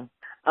carry on.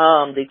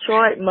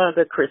 Detroit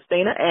mother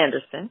Christina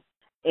Anderson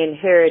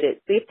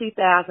inherited $50,000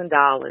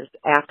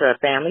 after a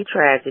family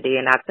tragedy,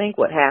 and I think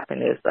what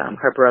happened is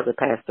her brother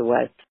passed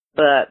away.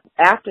 But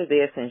after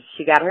this, and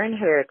she got her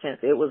inheritance,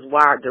 it was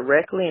wired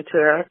directly into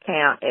her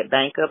account at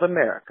Bank of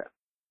America.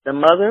 The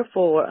mother of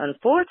four,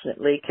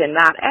 unfortunately,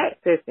 cannot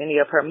access any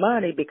of her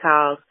money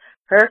because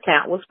her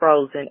account was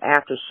frozen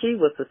after she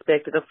was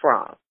suspected of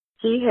fraud.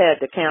 She had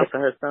to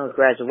cancel her son's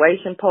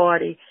graduation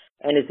party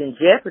and is in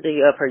jeopardy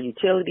of her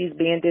utilities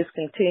being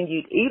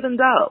discontinued, even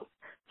though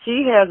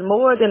she has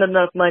more than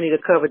enough money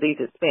to cover these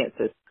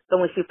expenses. So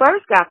when she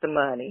first got the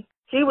money,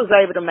 she was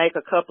able to make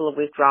a couple of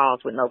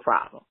withdrawals with no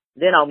problem.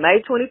 Then on May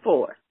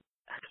 24th,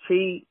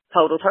 she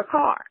totaled her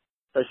car.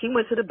 So she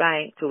went to the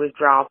bank to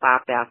withdraw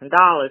 $5,000,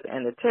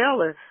 and the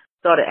teller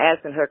started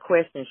asking her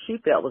questions she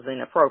felt was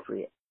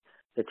inappropriate.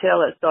 The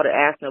teller started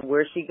asking her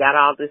where she got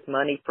all this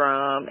money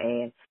from,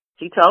 and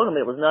she told him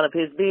it was none of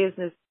his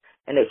business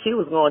and that she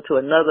was going to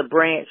another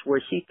branch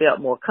where she felt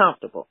more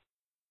comfortable.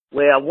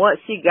 Well, once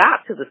she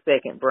got to the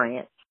second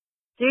branch,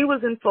 she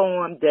was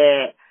informed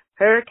that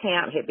her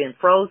account had been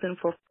frozen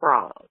for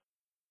fraud,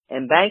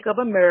 and Bank of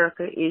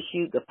America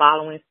issued the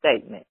following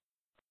statement.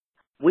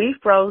 We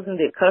frozen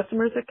the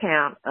customer's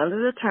account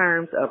under the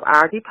terms of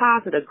our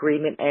deposit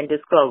agreement and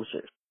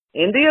disclosures.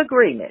 In the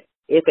agreement,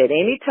 if at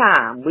any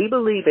time we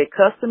believe a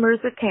customer's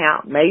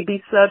account may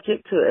be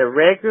subject to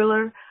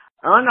irregular,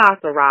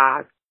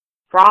 unauthorized,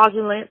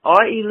 fraudulent,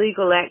 or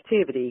illegal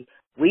activity,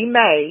 we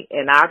may,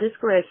 in our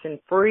discretion,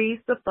 freeze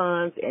the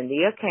funds in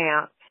the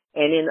account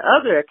and in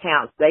other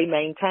accounts they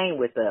maintain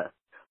with us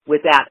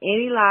without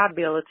any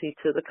liability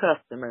to the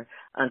customer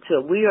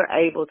until we are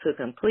able to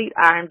complete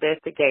our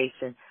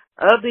investigation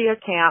of the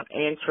account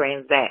and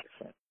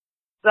transaction.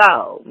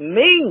 So,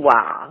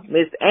 meanwhile,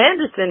 Miss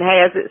Anderson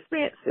has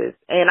expenses,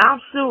 and I'm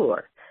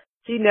sure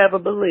she never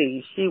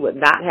believed she would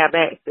not have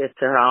access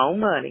to her own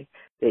money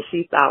that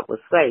she thought was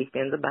safe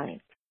in the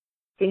bank.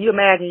 Can you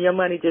imagine your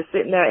money just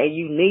sitting there and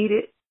you need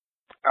it?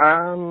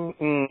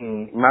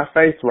 My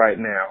face right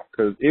now,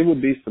 because it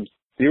would be some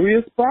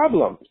serious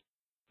problems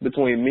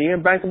between me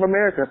and Bank of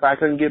America if I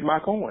couldn't get my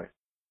coin.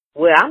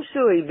 Well, I'm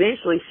sure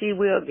eventually she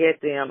will get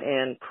them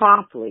and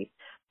promptly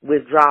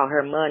withdraw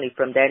her money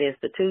from that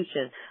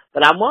institution.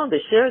 But I wanted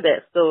to share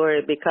that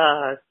story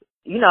because,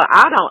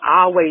 I don't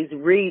always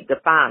read the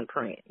fine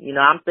print.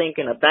 I'm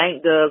thinking a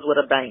bank does what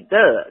a bank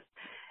does.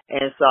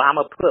 And so I'm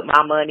going to put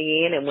my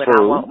money in, and when I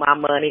want my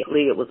money,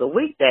 it was a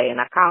weekday, and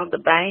I called the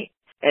bank,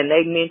 and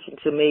they mentioned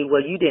to me,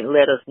 well, you didn't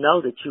let us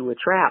know that you were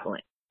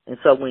traveling. And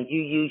so when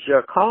you use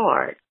your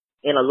card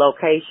in a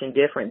location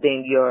different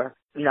than your,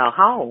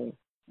 home,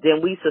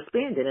 then we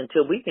suspend it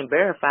until we can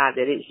verify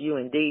that it's you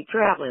indeed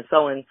traveling.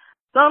 So in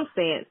some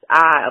sense,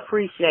 I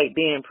appreciate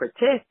being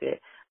protected,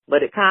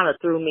 but it kind of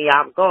threw me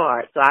off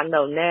guard. So I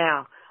know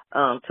now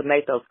to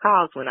make those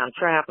calls when I'm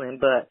traveling,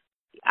 but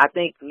I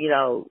think,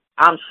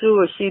 I'm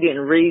sure she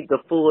didn't read the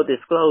full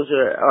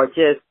disclosure or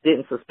just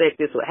didn't suspect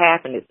this would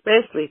happen,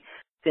 especially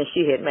since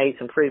she had made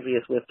some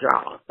previous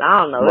withdrawals.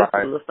 I don't know.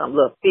 Right. There's something a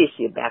little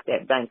fishy about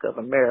that Bank of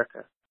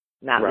America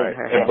not letting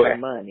her have her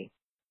money.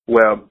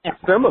 Well,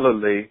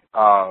 similarly,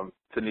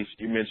 Tanisha,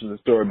 you mentioned the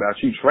story about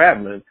you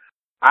traveling.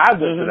 I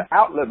went to the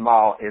outlet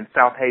mall in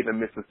South Haven,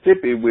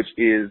 Mississippi, which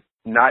is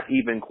not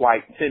even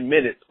quite 10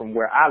 minutes from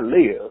where I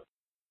live.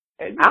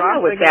 And, I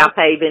know what South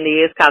Haven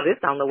is because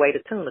it's on the way to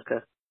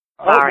Tunica.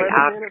 Sorry,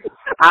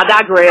 I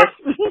digress.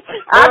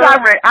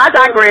 I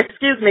digress.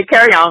 Excuse me.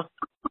 Carry on.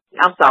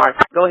 I'm sorry.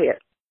 Go ahead.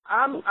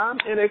 I'm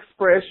in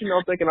Express,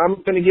 thinking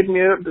I'm going to give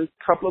me a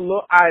couple of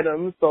little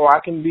items so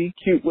I can be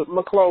cute with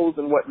my clothes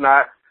and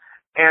whatnot.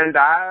 And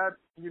I,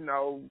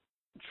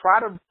 try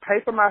to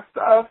pay for my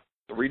stuff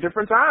 3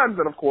 different times.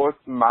 And, of course,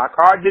 my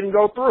card didn't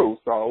go through.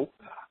 So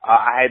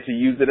I had to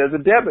use it as a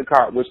debit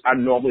card, which I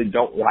normally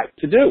don't like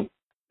to do.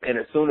 And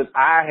as soon as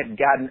I had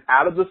gotten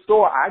out of the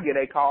store, I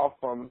get a call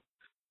from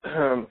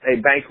a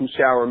bank who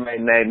shall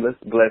remain nameless,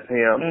 bless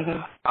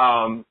him,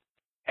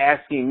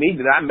 asking me,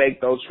 did I make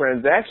those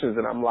transactions?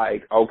 And I'm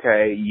like,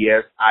 okay,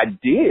 yes, I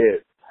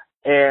did.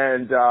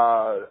 And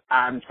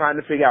I'm trying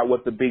to figure out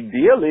what the big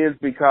deal is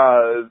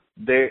because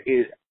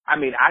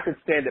I could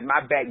stand at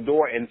my back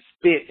door and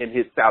spit in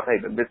his South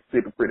Haven,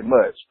 Mississippi pretty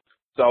much.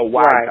 So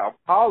why are y'all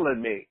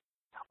calling me?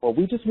 Well,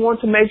 we just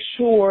want to make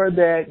sure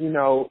that,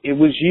 it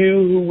was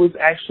you who was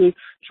actually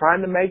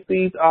trying to make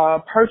these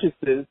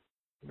purchases.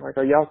 Like,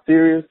 are y'all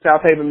serious? South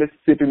Haven,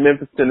 Mississippi,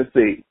 Memphis,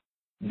 Tennessee.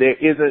 There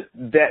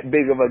isn't that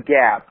big of a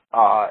gap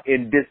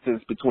in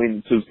distance between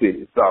the two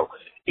cities. So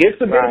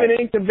It's a bit of an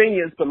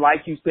inconvenience, but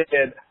like you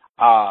said,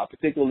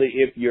 particularly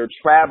if you're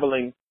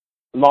traveling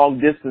long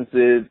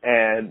distances,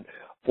 and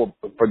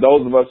for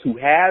those of us who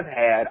have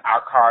had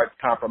our cards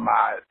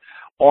compromised,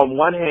 on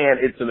one hand,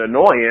 it's an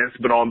annoyance,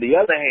 but on the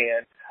other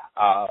hand,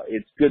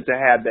 it's good to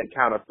have that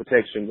kind of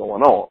protection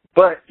going on.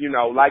 But, you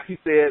know, like you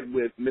said,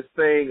 with Miss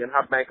Singh and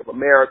her Bank of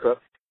America,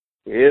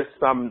 there's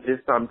some to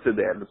that.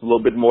 There's a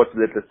little bit more to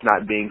that that's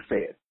not being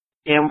said.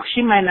 And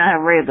she may not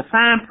have read the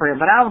fine print,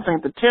 but I don't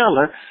think the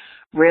teller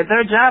read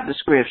their job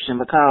description,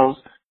 because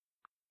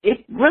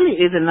it really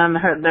isn't none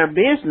of their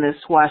business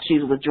why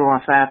she's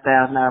withdrawing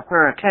 $5,000 out of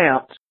her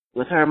account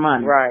with her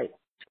money.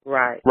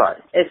 Right.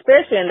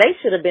 Especially, and they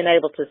should have been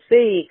able to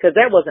see, because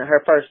that wasn't her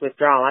first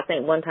withdrawal. I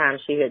think one time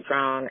she had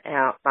drawn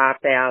out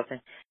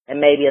 $5,000 and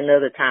maybe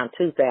another time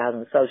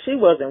 $2,000. So she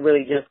wasn't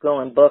really just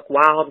going buck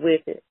wild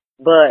with it.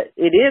 But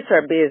it is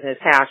her business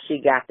how she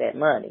got that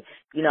money.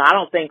 You know, I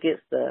don't think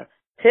it's the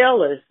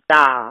teller's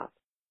job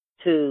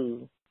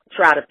to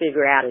try to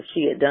figure out if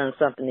she had done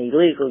something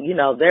illegal. You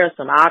know, there are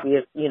some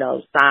obvious, you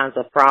know, signs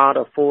of fraud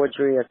or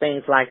forgery or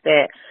things like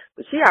that.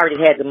 But she already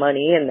had the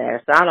money in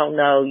there. So I don't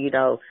know, you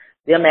know,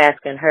 them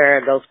asking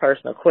her those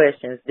personal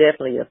questions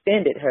definitely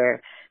offended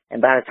her.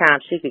 And by the time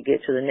she could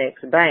get to the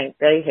next bank,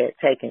 they had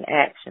taken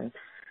action.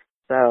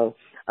 So,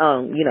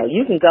 you know,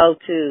 you can go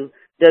to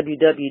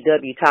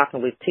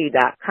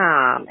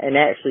www.talkingwitht.com and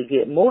actually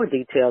get more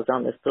details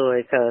on the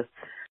story, because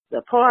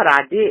the part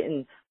I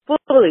didn't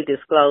fully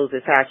disclose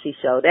is how she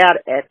showed out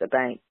at the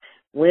bank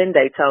when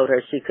they told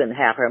her she couldn't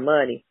have her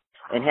money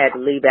and had to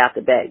leave out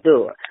the back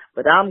door.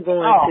 But I'm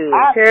going to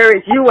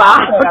encourage you all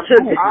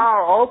to...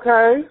 Oh,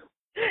 okay.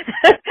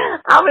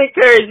 I'm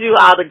encourage you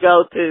all to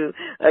go to,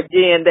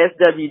 again, that's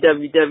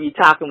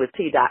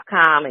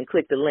www.talkingwitht.com, and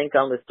click the link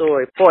on the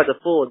story for the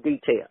full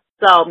detail.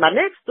 So my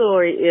next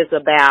story is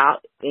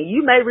about, and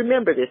you may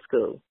remember this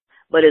school,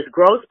 but it's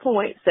Grosse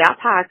Pointe South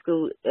High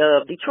School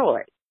of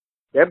Detroit.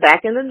 They're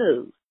back in the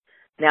news.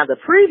 Now, the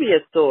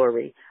previous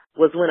story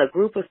was when a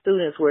group of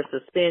students were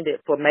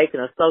suspended for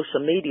making a social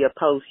media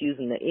post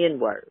using the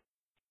N-word.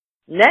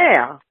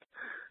 Now,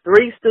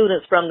 3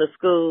 students from the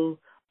school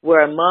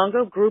were among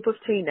a group of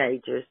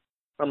teenagers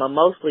from a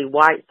mostly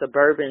white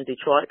suburban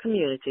Detroit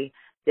community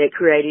that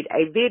created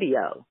a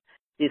video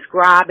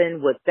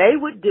describing what they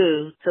would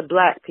do to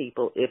black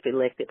people if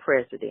elected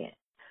president.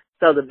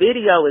 So the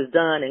video is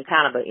done in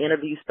kind of an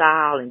interview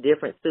style, and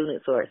different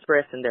students are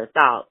expressing their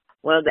thoughts.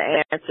 One of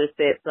the answers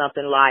said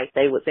something like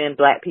they would send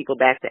black people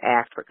back to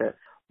Africa.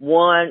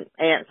 One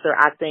answer,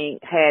 I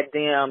think, had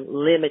them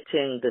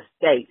limiting the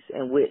states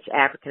in which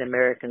African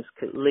Americans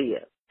could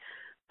live.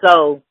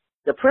 So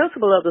the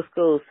principal of the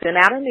school sent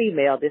out an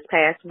email this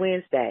past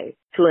Wednesday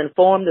to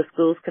inform the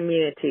school's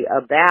community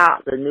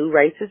about the new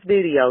racist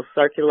video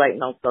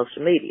circulating on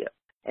social media.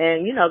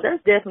 And, you know, there's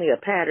definitely a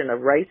pattern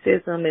of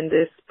racism in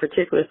this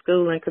particular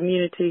school and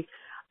community,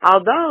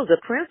 although the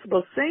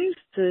principal seems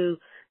to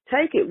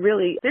take it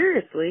really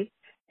seriously,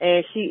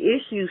 and she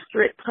issues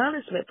strict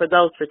punishment for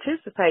those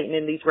participating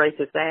in these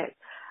racist acts.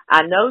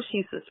 I know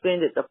she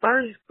suspended the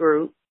first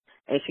group,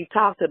 and she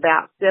talked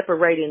about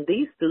separating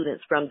these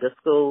students from the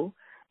school.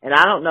 And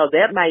I don't know,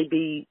 that may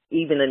be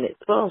even an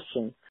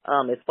expulsion,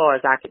 as far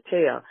as I could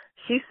tell.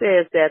 She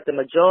says that the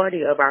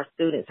majority of our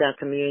students and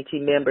community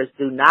members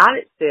do not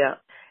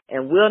accept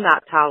and will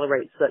not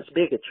tolerate such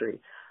bigotry.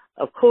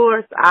 Of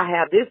course, I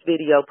have this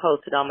video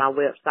posted on my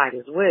website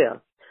as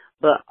well.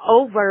 But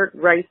overt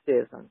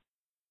racism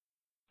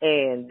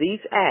and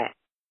these acts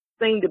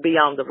seem to be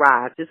on the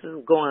rise. This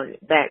is going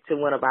back to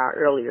one of our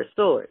earlier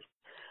stories.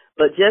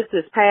 But just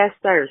this past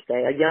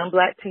Thursday, a young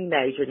black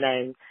teenager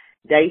named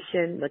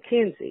Daishan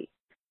McKenzie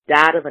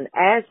died of an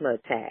asthma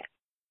attack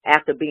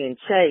after being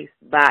chased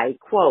by a,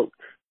 quote,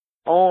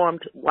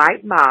 armed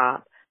white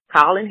mob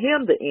calling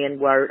him the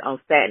N-word on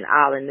Staten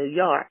Island, New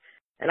York.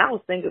 And I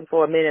was thinking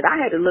for a minute, I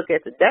had to look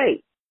at the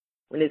date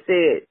when it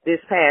said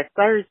this past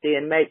Thursday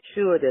and make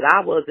sure that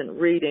I wasn't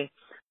reading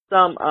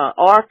some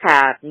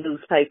archived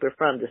newspaper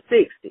from the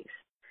 60s.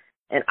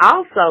 And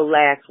also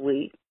last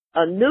week,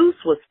 a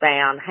noose was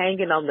found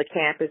hanging on the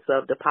campus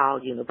of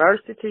DePaul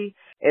University,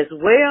 as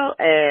well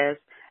as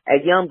a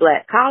young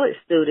black college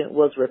student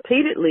was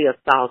repeatedly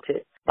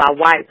assaulted by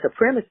white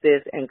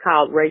supremacists and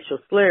called racial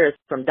slurs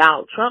from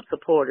Donald Trump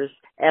supporters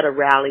at a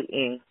rally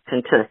in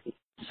Kentucky.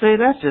 See,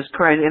 that's just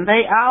crazy. And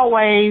they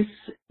always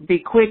be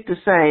quick to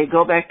say,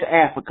 go back to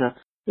Africa.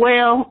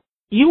 Well,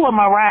 you were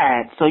my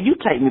ride, so you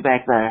take me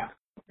back there.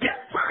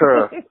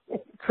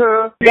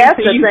 That's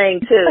the thing,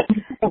 too.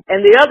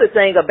 And the other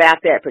thing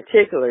about that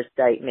particular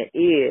statement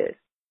is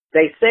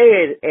they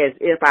say it as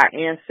if our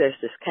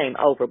ancestors came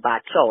over by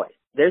choice.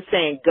 They're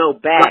saying go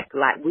back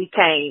like we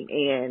came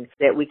in,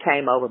 that we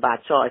came over by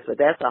choice. But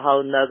that's a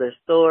whole nother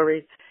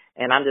story.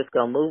 And I'm just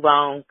going to move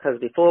on, because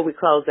before we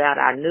close out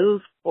our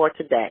news for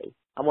today,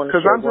 I want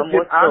to share one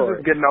more story.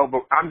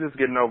 I'm just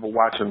getting over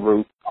watching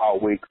Ruth all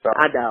week. So.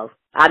 I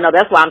know.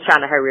 That's why I'm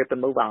trying to hurry up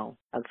and move on.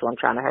 That's why I'm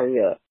trying to hurry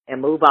up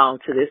and move on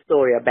to this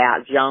story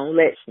about Joan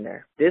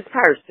Lechner. This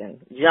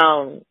person,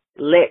 Joan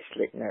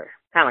Lechner,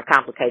 kind of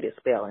complicated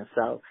spelling.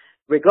 So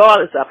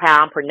regardless of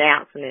how I'm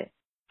pronouncing it,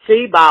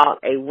 she bought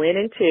a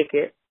winning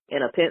ticket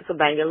in a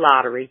Pennsylvania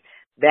lottery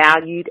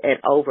valued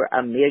at over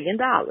 $1 million.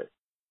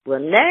 Well,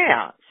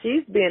 now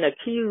she's been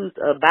accused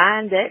of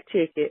buying that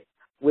ticket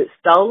with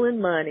stolen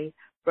money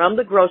from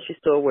the grocery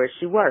store where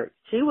she worked.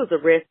 She was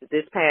arrested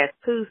this past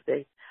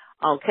Tuesday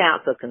on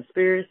counts of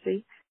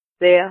conspiracy,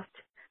 theft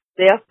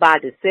by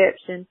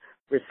deception,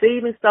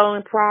 receiving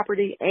stolen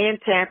property,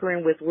 and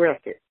tampering with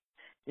records.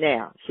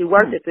 Now, she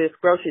worked at this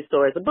grocery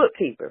store as a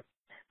bookkeeper.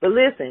 But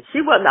listen,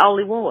 she wasn't the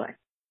only one.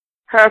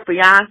 Her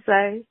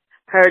fiance,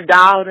 her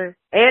daughter,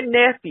 and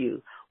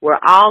nephew were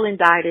all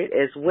indicted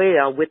as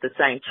well with the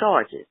same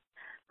charges.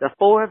 The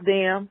 4 of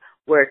them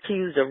were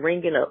accused of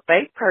ringing up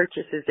fake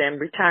purchases and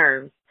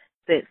returns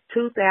since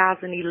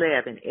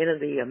 2011 in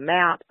the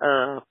amount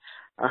of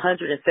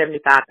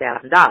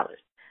 $175,000.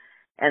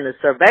 And the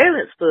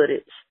surveillance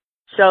footage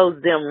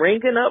shows them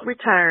ringing up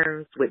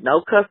returns with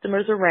no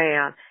customers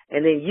around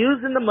and then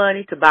using the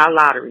money to buy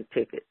lottery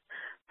tickets.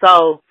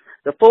 So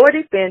the 4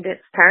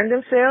 defendants turned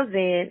themselves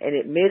in and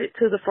admitted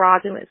to the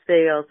fraudulent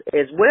sales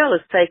as well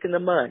as taking the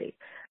money.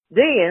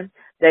 Then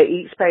they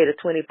each paid a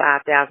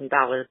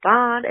 $25,000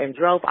 bond and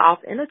drove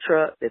off in a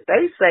truck that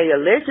they say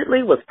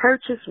allegedly was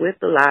purchased with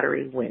the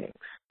lottery winnings.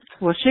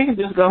 Well, she can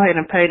just go ahead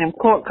and pay them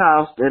court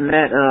costs and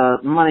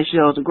that money she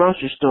owes the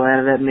grocery store out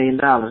of that $1 million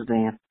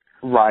then.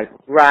 Right.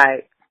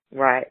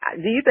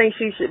 Do you think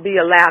she should be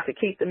allowed to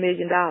keep the $1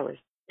 million?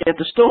 If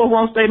the store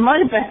wants their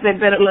money back, they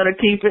better let her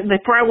keep it. They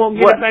probably won't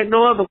get it back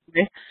no other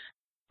way.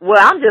 Well,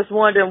 I'm just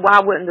wondering,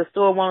 why wouldn't the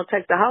store want to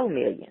take the whole $1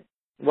 million?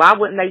 Why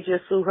wouldn't they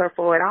just sue her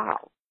for it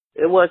all?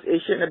 It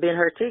shouldn't have been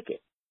her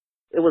ticket.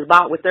 It was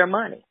bought with their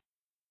money.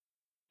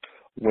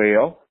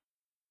 Well,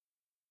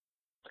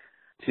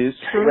 'tis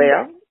true.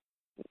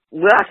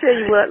 Well, I tell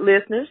you what,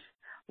 listeners,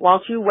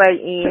 won't you weigh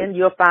in?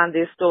 You'll find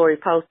this story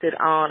posted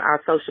on our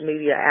social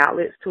media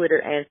outlets, Twitter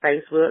and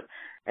Facebook,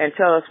 and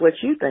tell us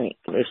what you think.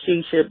 If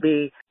she should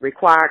be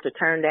required to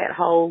turn that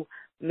whole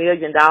 $1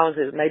 million,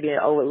 maybe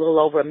a little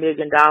over $1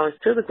 million,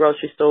 to the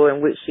grocery store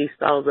in which she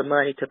stole the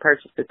money to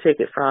purchase the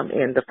ticket from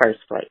in the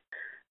first place.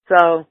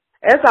 So,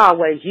 as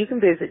always, you can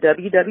visit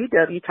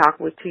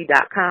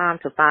www.talkwitht.com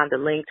to find the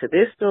link to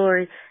this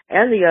story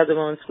and the other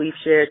ones we've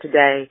shared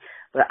today.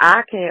 But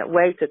I can't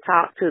wait to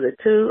talk to the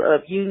 2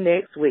 of you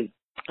next week.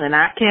 And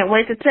I can't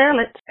wait to tell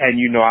it. And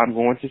you know I'm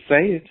going to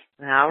say it.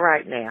 All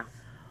right now.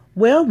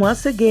 Well,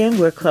 once again,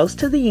 we're close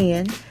to the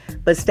end,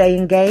 but stay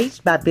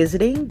engaged by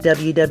visiting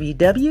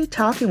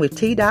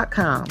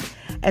www.talkingwitht.com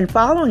and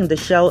following the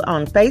show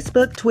on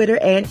Facebook, Twitter,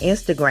 and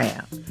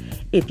Instagram.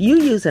 If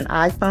you use an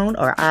iPhone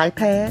or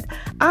iPad,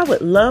 I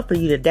would love for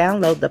you to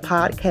download the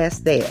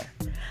podcast there.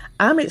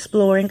 I'm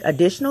exploring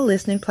additional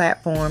listening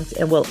platforms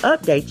and will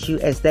update you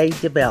as they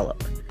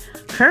develop.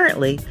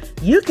 Currently,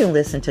 you can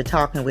listen to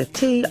Talking with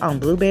T on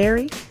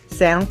Blueberry,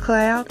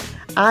 SoundCloud,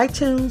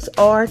 iTunes,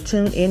 or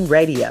TuneIn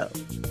Radio.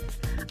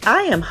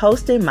 I am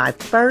hosting my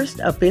first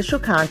official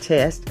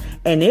contest,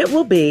 and it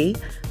will be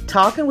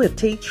Talking with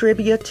T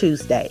Trivia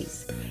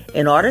Tuesdays.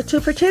 In order to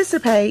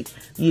participate,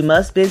 you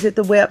must visit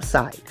the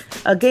website.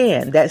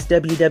 Again, that's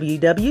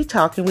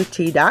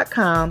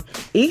www.talkingwitht.com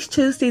each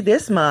Tuesday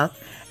this month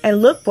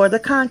and look for the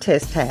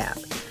contest tab.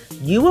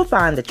 You will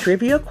find the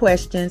trivia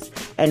questions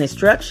and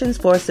instructions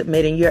for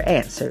submitting your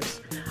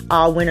answers.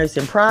 All winners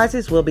and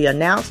prizes will be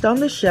announced on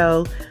the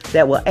show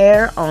that will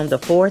air on the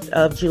 4th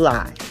of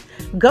July.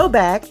 Go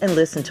back and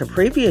listen to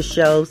previous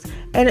shows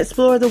and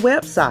explore the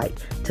website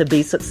to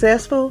be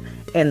successful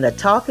in the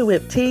Talking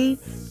with T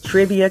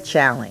Trivia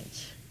Challenge.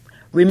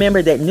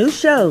 Remember that new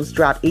shows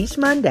drop each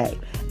Monday,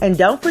 and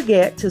don't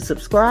forget to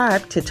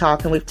subscribe to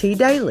Talking with T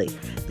Daily,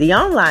 the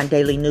online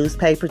daily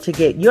newspaper to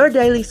get your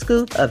daily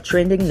scoop of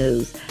trending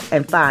news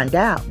and find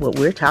out what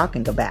we're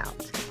talking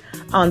about.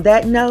 On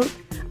that note,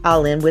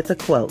 I'll end with a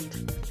quote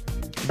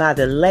by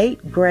the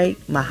late,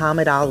 great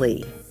Muhammad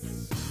Ali.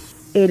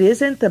 It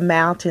isn't the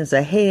mountains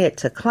ahead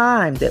to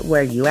climb that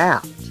wear you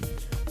out.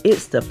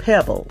 It's the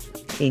pebble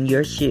in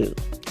your shoe.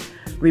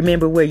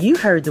 Remember where you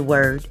heard the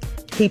word.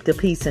 Keep the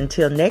peace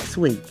until next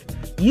week.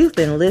 You've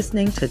been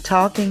listening to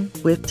Talking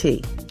with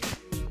T.